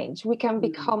change. We can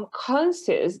become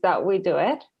conscious that we do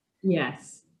it.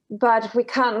 Yes. But we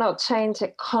cannot change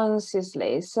it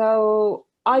consciously. So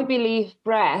I believe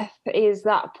breath is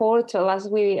that portal, as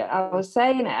I was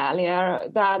saying earlier,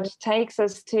 that takes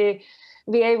us to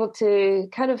be able to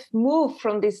kind of move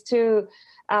from these two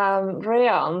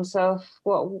realms of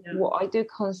what I do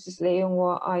consciously and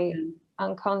what I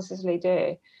unconsciously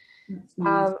do.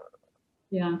 Nice.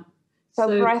 So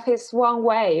breath is one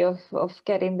way of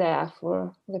getting there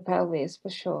for the pelvis, for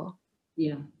sure.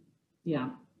 Yeah.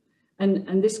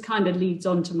 And this kind of leads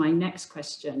on to my next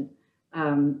question,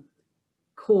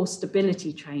 core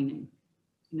stability training.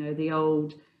 The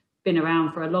old, been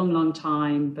around for a long, long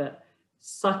time, but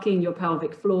sucking your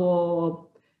pelvic floor,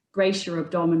 brace your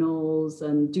abdominals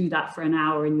and do that for an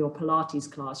hour in your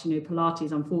Pilates class.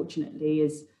 Pilates, unfortunately,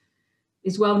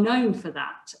 is well known for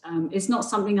that. It's not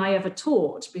something I ever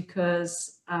taught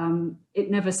because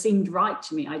it never seemed right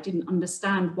to me. I didn't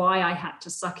understand why I had to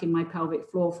suck in my pelvic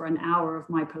floor for an hour of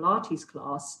my Pilates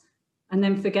class and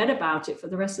then forget about it for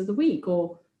the rest of the week.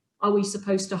 Or are we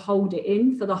supposed to hold it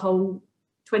in for the whole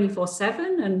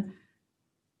 24/7? And,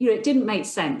 it didn't make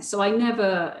sense. So I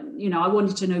never, I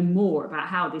wanted to know more about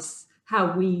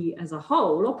how we as a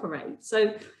whole operate.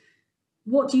 So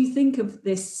what do you think of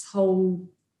this whole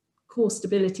core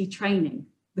stability training?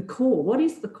 The core, what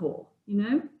is the core?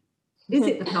 Is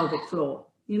it the pelvic floor?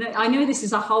 I know this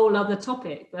is a whole other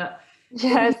topic, but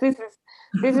yes,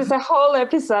 this is a whole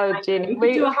episode, Ginny.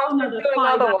 We do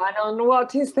another one on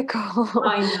what is the core.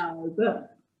 I know,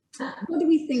 but what do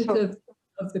we think of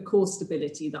the core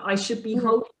stability, that I should be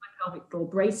holding my pelvic floor,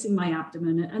 bracing my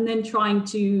abdomen, and then trying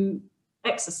to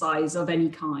exercise of any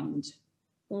kind?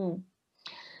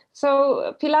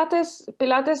 So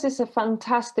Pilates is a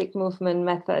fantastic movement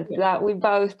method that we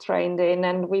both trained in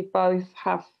and we both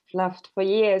have loved for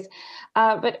years.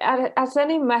 But as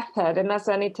any method and as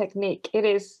any technique,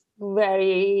 it's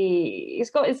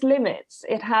got its limits.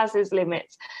 It has its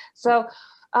limits. So,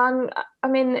 then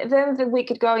we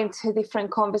could go into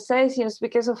different conversations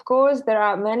because, of course, there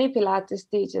are many Pilates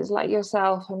teachers like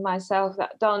yourself and myself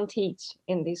that don't teach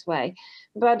in this way.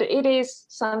 But it is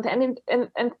something,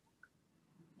 and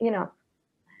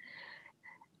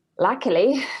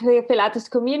luckily, the Pilates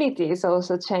community is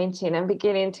also changing and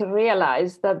beginning to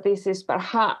realize that this is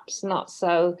perhaps not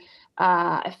so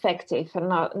effective and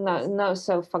not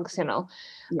so functional.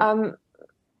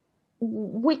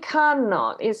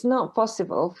 It's not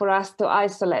possible for us to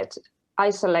isolate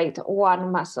isolate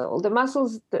one muscle. The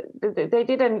muscles, they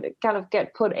didn't kind of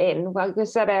get put in. Like we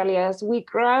said earlier, as we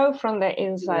grow from the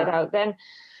inside out, then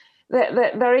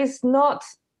there is not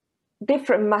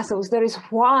different muscles. There is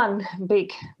one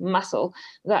big muscle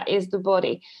that is the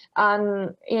body,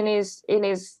 and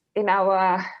in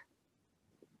our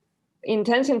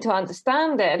intention to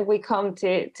understand it, we come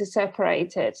to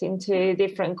separate it into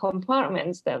different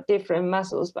compartments, the different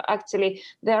muscles, but actually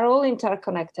they're all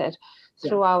interconnected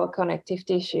through our connective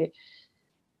tissue.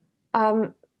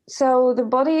 So the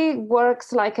body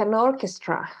works like an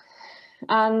orchestra,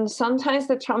 and sometimes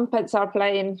the trumpets are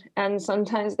playing and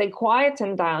sometimes they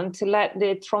quieten down to let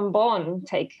the trombone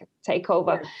take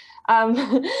over.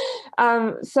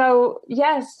 So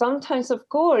yes, sometimes of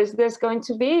course there's going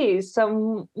to be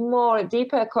some more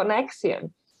deeper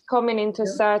connection coming into a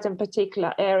certain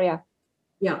particular area.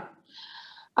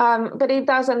 But it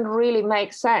doesn't really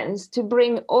make sense to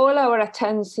bring all our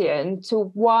attention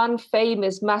to one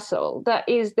famous muscle that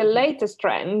is the latest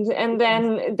trend, and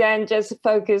then just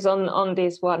focus on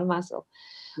this one muscle.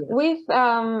 With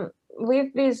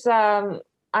this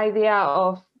idea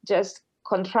of just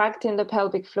contracting the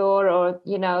pelvic floor, or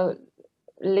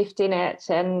lifting it,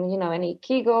 and any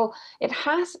Kegel, it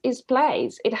has its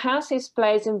place. It has its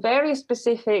place in very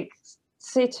specific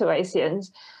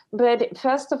situations. But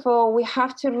first of all, we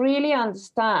have to really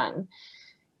understand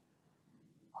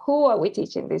who are we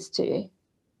teaching this to,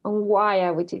 and why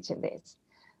are we teaching this?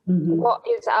 What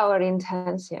is our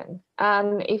intention?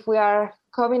 And if we are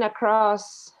coming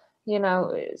across,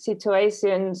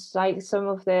 situations like some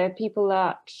of the people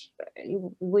that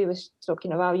you were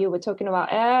talking about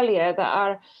earlier, that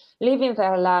are living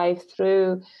their life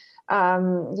through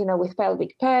with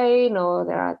pelvic pain, or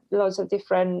there are lots of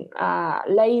different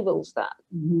labels that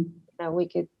we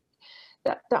could,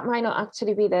 that might not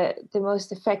actually be the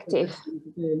most effective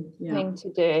thing to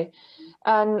do.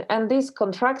 And this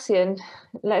contraction,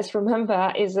 let's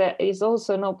remember, is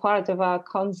also not part of our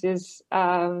conscious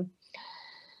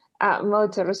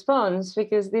motor response,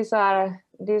 because these are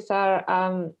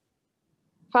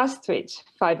fast twitch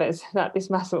fibers that these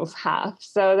muscles have,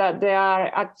 so that they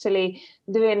are actually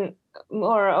doing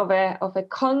more of a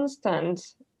constant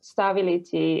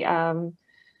stability.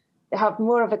 They have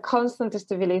more of a constant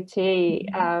stability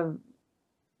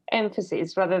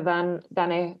emphasis, rather than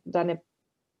a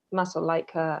muscle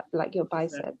like your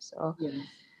biceps.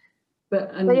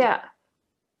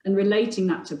 And relating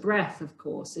that to breath, of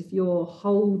course, if you're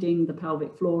holding the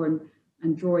pelvic floor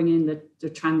and drawing in the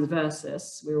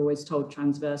transversus, we're always told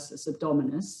transversus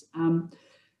abdominis,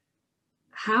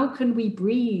 how can we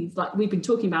breathe? Like, we've been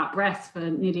talking about breath for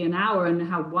nearly an hour and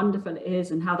how wonderful it is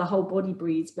and how the whole body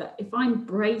breathes. But if I'm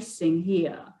bracing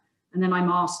here and then I'm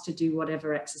asked to do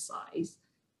whatever exercise,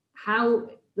 how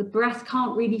the breath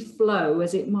can't really flow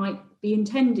as it might be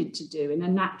intended to do in a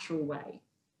natural way.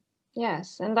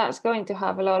 Yes, and that's going to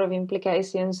have a lot of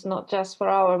implications, not just for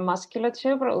our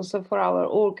musculature, but also for our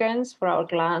organs, for our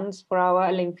glands, for our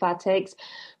lymphatics,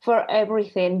 for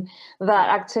everything that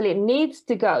actually needs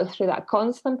to go through that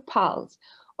constant pulse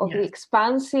of the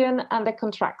expansion and the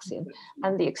contraction,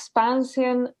 and the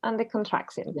expansion and the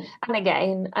contraction, and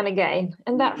again and again,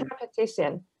 and that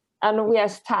repetition. And we are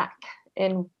stuck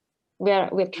in.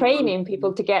 We're training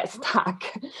people to get stuck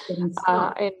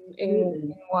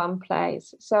in one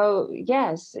place. So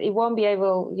yes, it won't be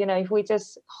able, if we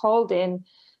just hold in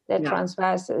the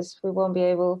transversus, we won't be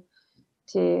able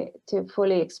to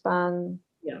fully expand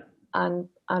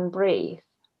and breathe.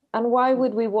 And why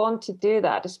would we want to do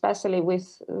that, especially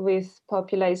with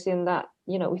population that,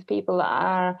 with people that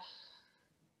are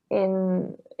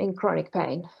in chronic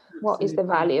pain? Absolutely. What is the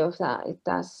value of that? It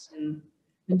does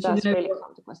really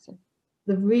come to question.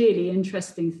 The really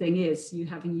interesting thing is, you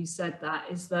said that,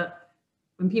 is that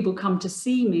when people come to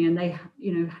see me and they,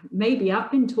 maybe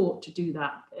I've been taught to do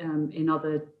that in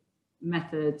other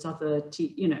methods, other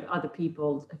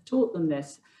people have taught them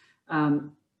this.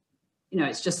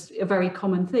 It's just a very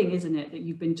common thing, isn't it, that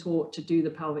you've been taught to do the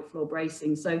pelvic floor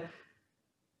bracing. So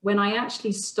when I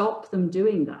actually stop them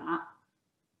doing that,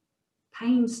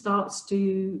 pain starts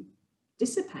to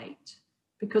dissipate.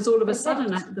 Because all of a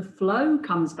sudden the flow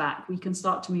comes back. We can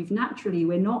start to move naturally.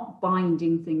 We're not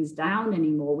binding things down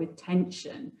anymore with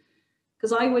tension.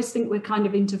 Because I always think we're kind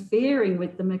of interfering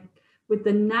with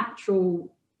the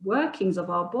natural workings of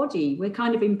our body. We're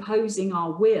kind of imposing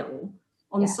our will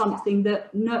on something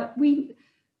that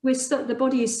the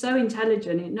body is so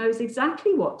intelligent, it knows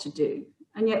exactly what to do.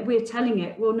 And yet we're telling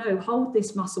it, well, no, hold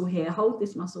this muscle here, hold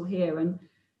this muscle here. And,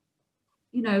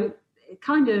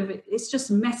 it's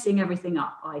just messing everything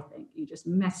up. I think you just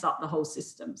mess up the whole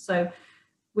system. So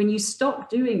when you stop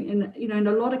doing, in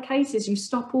a lot of cases, you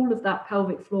stop all of that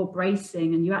pelvic floor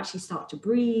bracing and you actually start to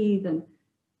breathe, and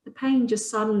the pain just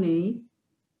suddenly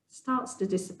starts to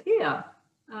disappear.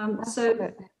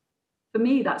 So for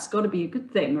me, that's got to be a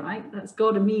good thing, right? That's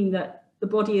got to mean that the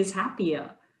body is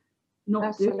happier,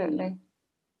 not doing it.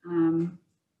 And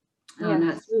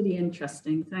that's really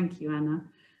interesting. Thank you,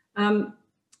 Anna.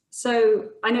 So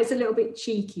I know it's a little bit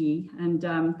cheeky,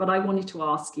 but I wanted to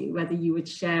ask you whether you would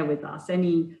share with us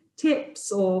any tips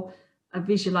or a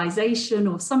visualization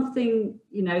or something,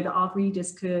 that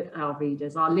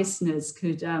our listeners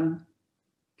could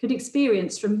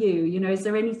experience from you. Is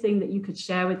there anything that you could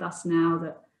share with us now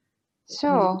that?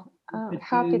 Sure,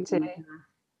 happy to.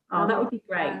 That would be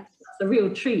great. Yes. That's a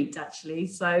real treat, actually.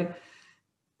 So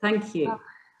thank you.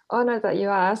 Honored that you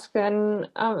ask, and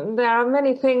there are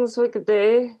many things we could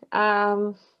do.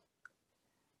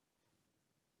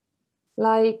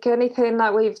 Like anything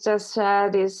that we've just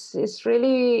shared is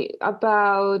really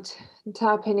about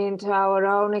tapping into our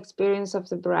own experience of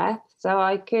the breath. So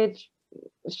I could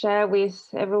share with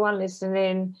everyone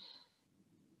listening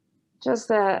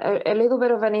just a little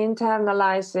bit of an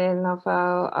internalizing of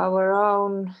our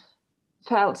own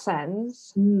felt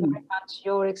sense, very much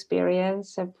your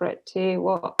experience, separate to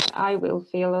what I will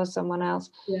feel or someone else.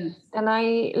 Yes. And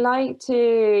I like to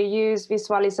use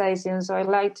visualization, so I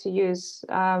like to use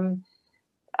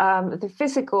the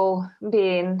physical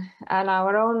being and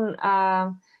our own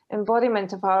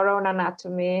embodiment of our own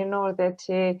anatomy in order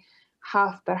to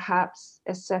have perhaps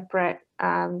a separate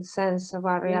sense of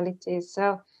our reality.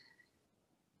 So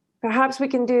perhaps we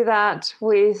can do that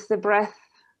with the breath.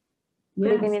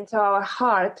 Breathing into our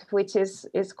heart, which is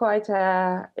something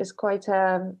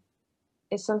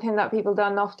that people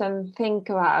don't often think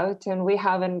about, and we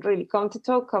haven't really come to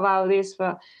talk about this,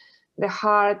 but the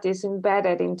heart is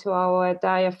embedded into our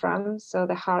diaphragm, so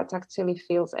the heart actually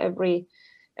feels every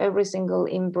single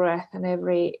in-breath and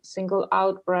every single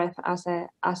out-breath as a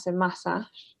massage,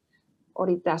 or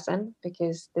it doesn't,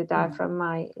 because the diaphragm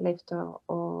might lift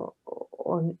or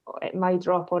it might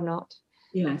drop or not.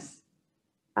 Yes.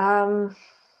 That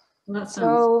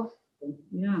sounds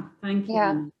thank you.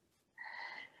 Yeah.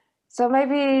 So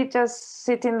maybe just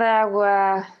sitting there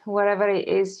wherever it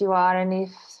is you are, and if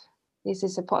this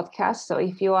is a podcast, so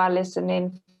if you are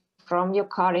listening from your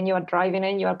car and you are driving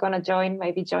and you are going to join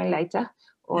later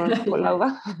or pull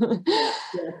over.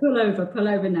 Pull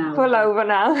over now. Pull over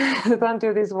now. Don't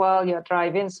do this while you're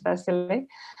driving, especially.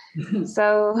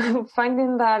 So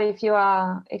finding that if you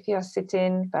are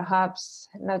sitting, perhaps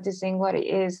noticing what it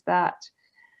is that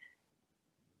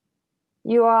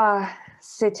you are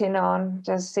sitting on,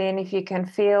 just seeing if you can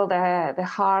feel the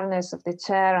hardness of the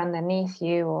chair underneath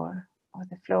you or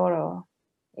the floor, or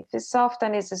if it's soft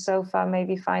and it's a sofa,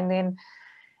 maybe finding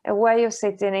a way of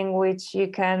sitting in which you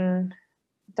can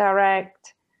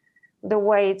direct the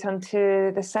weight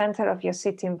onto the center of your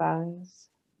sitting bones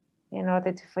in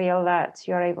order to feel that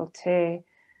you're able to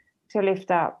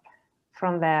lift up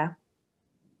from there.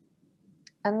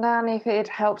 And then if it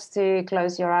helps to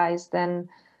close your eyes, then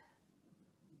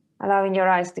allowing your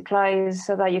eyes to close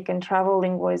so that you can travel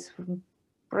inwards,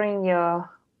 bring your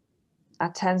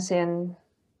attention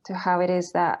to how it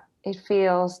is that it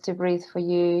feels to breathe for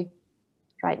you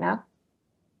right now.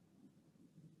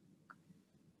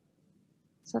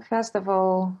 So first of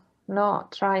all,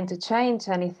 not trying to change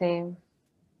anything,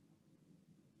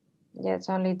 yet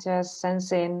only just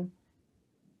sensing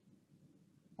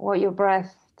what your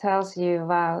breath tells you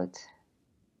about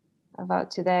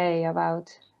today, about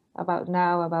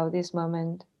now, about this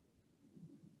moment.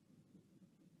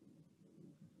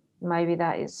 Maybe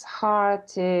that is hard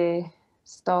to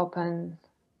stop and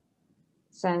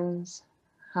sense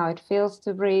how it feels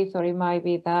to breathe, or it might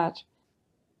be that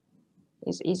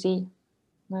it's easy.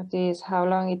 Notice how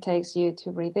long it takes you to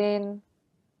breathe in.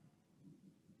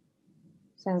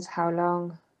 Sense how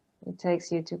long it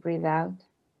takes you to breathe out.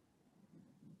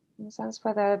 And sense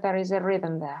whether there is a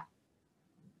rhythm there.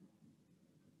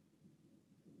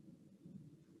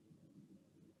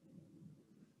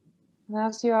 And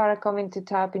as you are coming to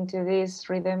tap into this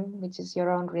rhythm, which is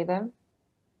your own rhythm,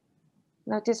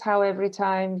 notice how every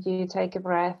time you take a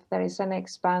breath, there is an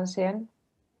expansion.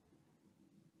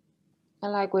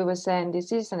 And like we were saying,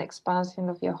 this is an expansion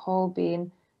of your whole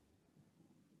being.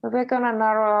 But we're going to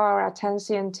narrow our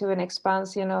attention to an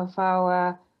expansion of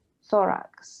our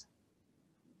thorax.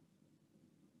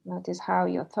 Notice how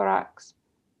your thorax,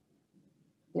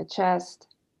 your chest,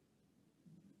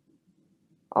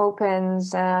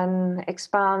 opens and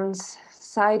expands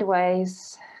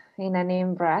sideways in an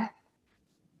in-breath.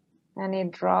 And it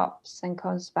drops and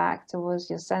comes back towards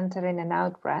your center in an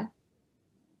out-breath.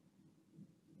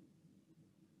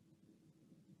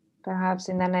 Perhaps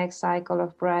in the next cycle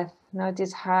of breath,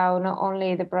 notice how not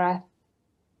only the breath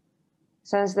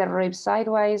sends the ribs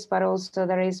sideways, but also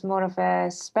there is more of a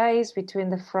space between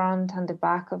the front and the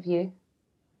back of you.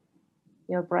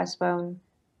 Your breastbone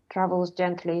travels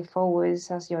gently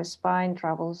forwards as your spine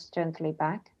travels gently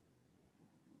back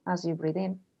as you breathe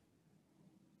in.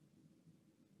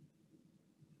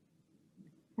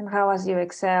 And how as you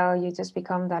exhale, you just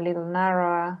become that little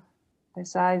narrower. The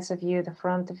sides of you, the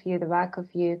front of you, the back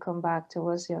of you come back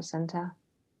towards your center.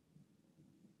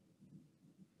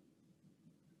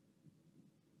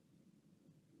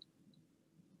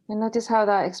 And notice how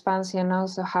that expansion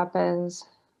also happens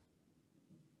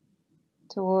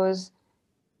towards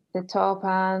the top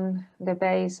and the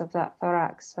base of that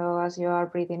thorax. So as you are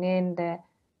breathing in, the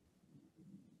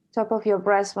top of your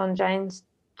breastbone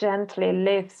gently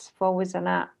lifts forwards and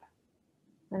up.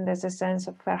 And there's a sense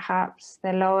of perhaps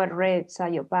the lower ribs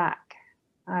at your back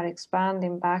are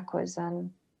expanding backwards,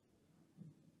 and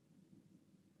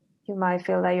you might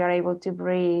feel that you're able to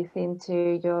breathe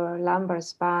into your lumbar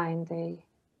spine. They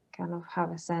kind of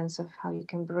have a sense of how you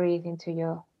can breathe into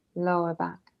your lower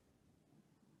back.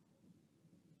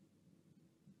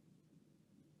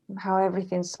 And how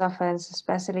everything softens,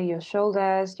 especially your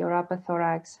shoulders, your upper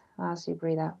thorax, as you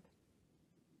breathe out.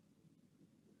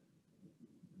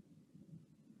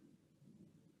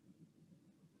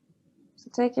 So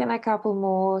taking a couple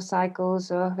more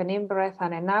cycles of an in-breath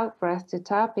and an out-breath to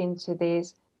tap into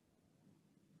this.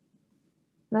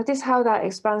 Notice how that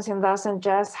expansion doesn't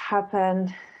just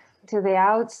happen to the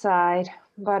outside,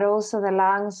 but also the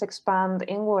lungs expand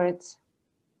inwards.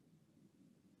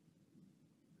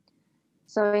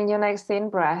 So in your next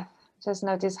in-breath, just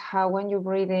notice how when you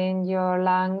breathe in, your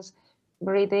lungs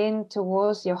breathe in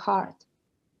towards your heart.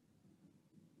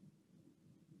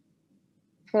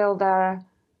 Feel their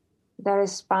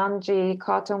spongy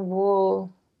cotton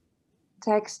wool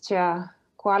texture,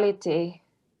 quality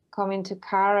coming to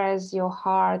caress your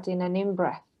heart in an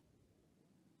in-breath.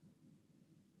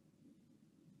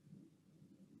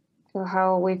 Feel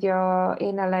how with your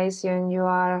inhalation you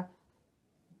are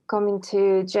coming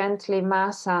to gently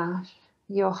massage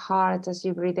your heart as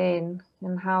you breathe in,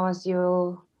 and how as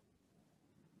you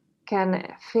can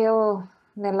feel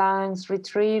the lungs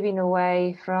retrieving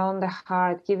away from the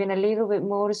heart, giving a little bit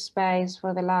more space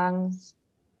for the lungs,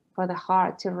 for the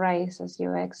heart to raise as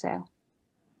you exhale.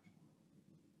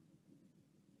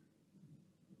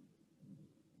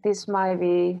 This might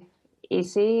be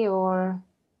easy or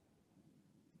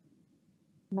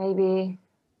maybe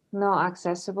not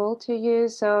accessible to you.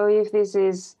 So if this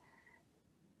is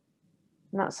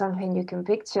not something you can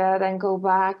picture, then go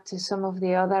back to some of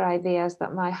the other ideas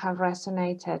that might have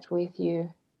resonated with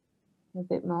you a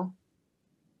bit more.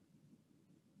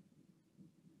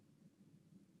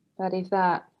 But if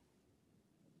that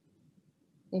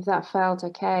felt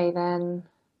okay, then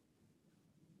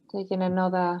taking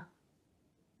another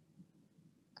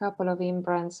couple of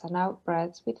in-breaths and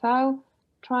out-breaths without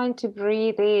trying to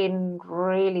breathe in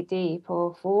really deep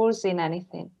or forcing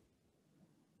anything.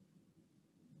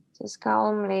 Just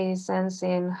calmly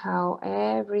sensing how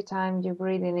every time you're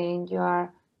breathing in, you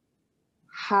are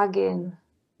hugging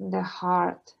the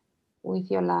heart with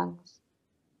your lungs.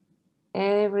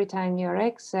 Every time you're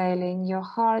exhaling, your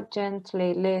heart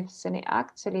gently lifts and it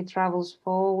actually travels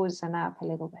forwards and up a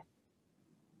little bit.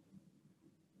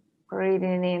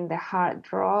 Breathing in, the heart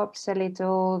drops a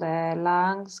little, the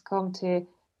lungs come to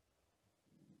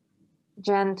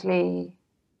gently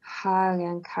hug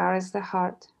and caress the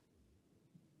heart.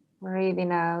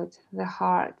 Breathing out, the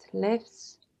heart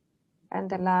lifts and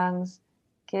the lungs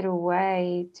get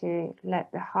away to let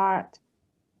the heart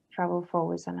travel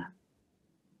forwards and up.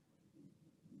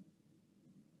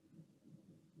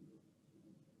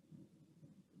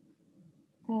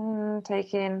 And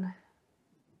taking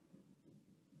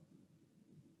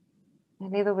a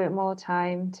little bit more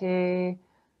time to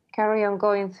carry on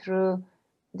going through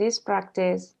this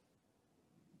practice,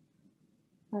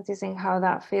 noticing how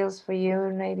that feels for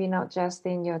you, maybe not just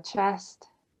in your chest,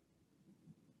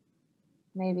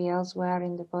 maybe elsewhere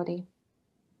in the body.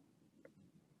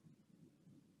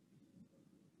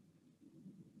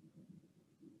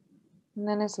 And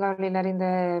then slowly letting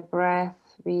the breath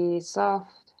be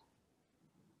soft.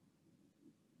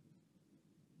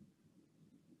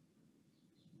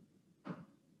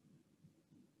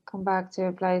 Come back to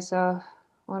a place of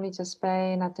only just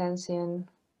paying attention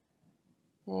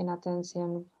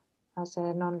as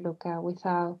a non-looker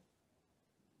without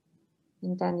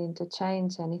intending to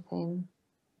change anything.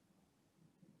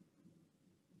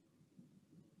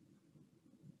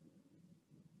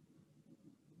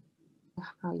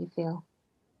 How you feel.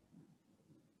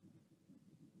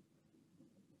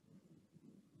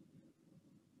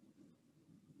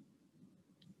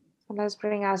 Let's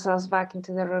bring ourselves back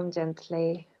into the room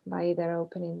gently by either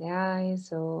opening the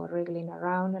eyes or wriggling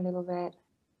around a little bit.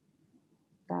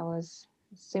 That was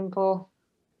simple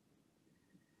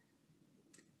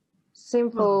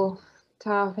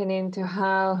tapping into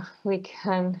how we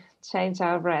can change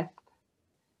our breath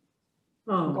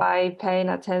by paying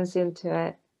attention to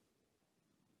it.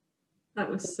 That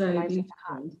was so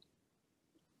beautiful.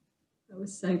 That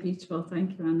was so beautiful.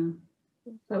 Thank you, Anna.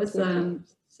 That was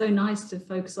so nice to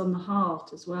focus on the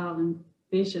heart as well and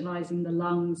visualizing the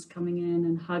lungs coming in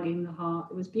and hugging the heart.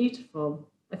 It was beautiful.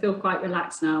 I feel quite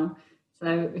relaxed now.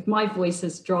 So if my voice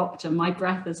has dropped and my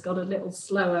breath has got a little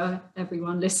slower,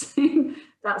 everyone listening,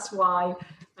 that's why.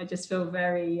 I just feel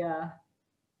very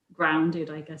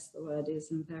grounded, I guess the word is,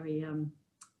 and very,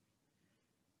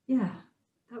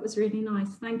 that was really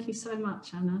nice. Thank you so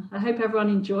much, Anna. I hope everyone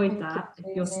enjoyed that.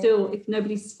 If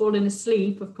nobody's fallen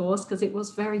asleep, of course, because it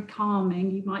was very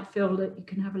calming, you might feel that you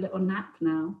can have a little nap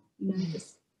now,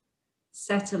 just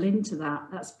settle into that.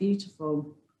 That's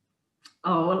beautiful.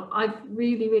 Oh, well, I've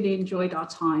really, really enjoyed our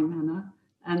time, Anna.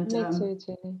 And Me too,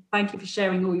 Jenny. Thank you for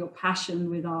sharing all your passion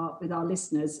with our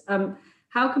listeners.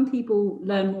 How can people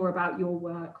learn more about your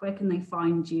work? Where can they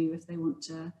find you if they want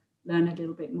to learn a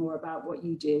little bit more about what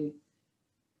you do?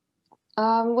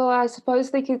 Well, I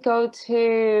suppose they could go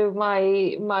to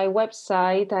my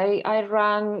website. I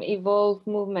run Evolve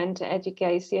Movement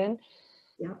Education.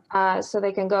 Yeah. So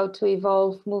they can go to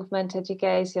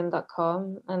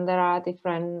evolvemovementeducation.com, and there are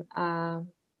different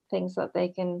things that they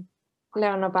can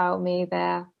learn about me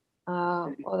there.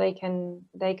 Or they can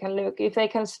look, if they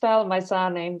can spell my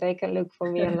surname, they can look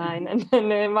for me online, and then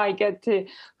they might get to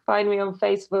find me on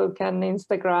Facebook and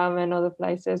Instagram and other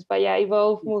places. But yeah,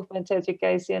 Evolve Movement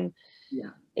Education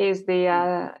is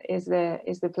the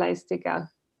place to go.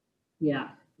 Yeah,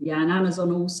 and Anna's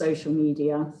on all social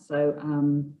media, so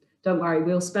don't worry,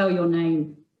 we'll spell your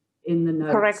name in the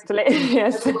notes correctly.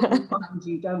 Yes. Find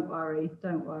you. Don't worry.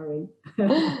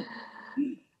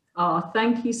 Oh,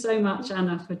 thank you so much,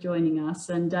 Anna, for joining us.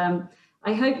 And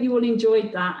I hope you all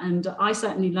enjoyed that. And I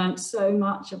certainly learned so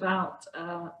much about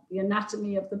the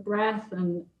anatomy of the breath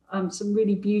and some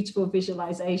really beautiful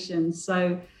visualizations.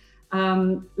 So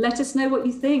let us know what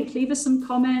you think. Leave us some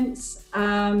comments.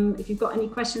 If you've got any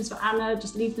questions for Anna,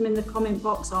 just leave them in the comment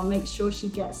box. I'll make sure she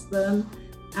gets them.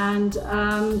 And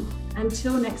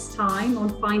until next time on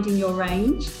Finding Your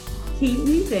Range, keep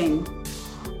moving.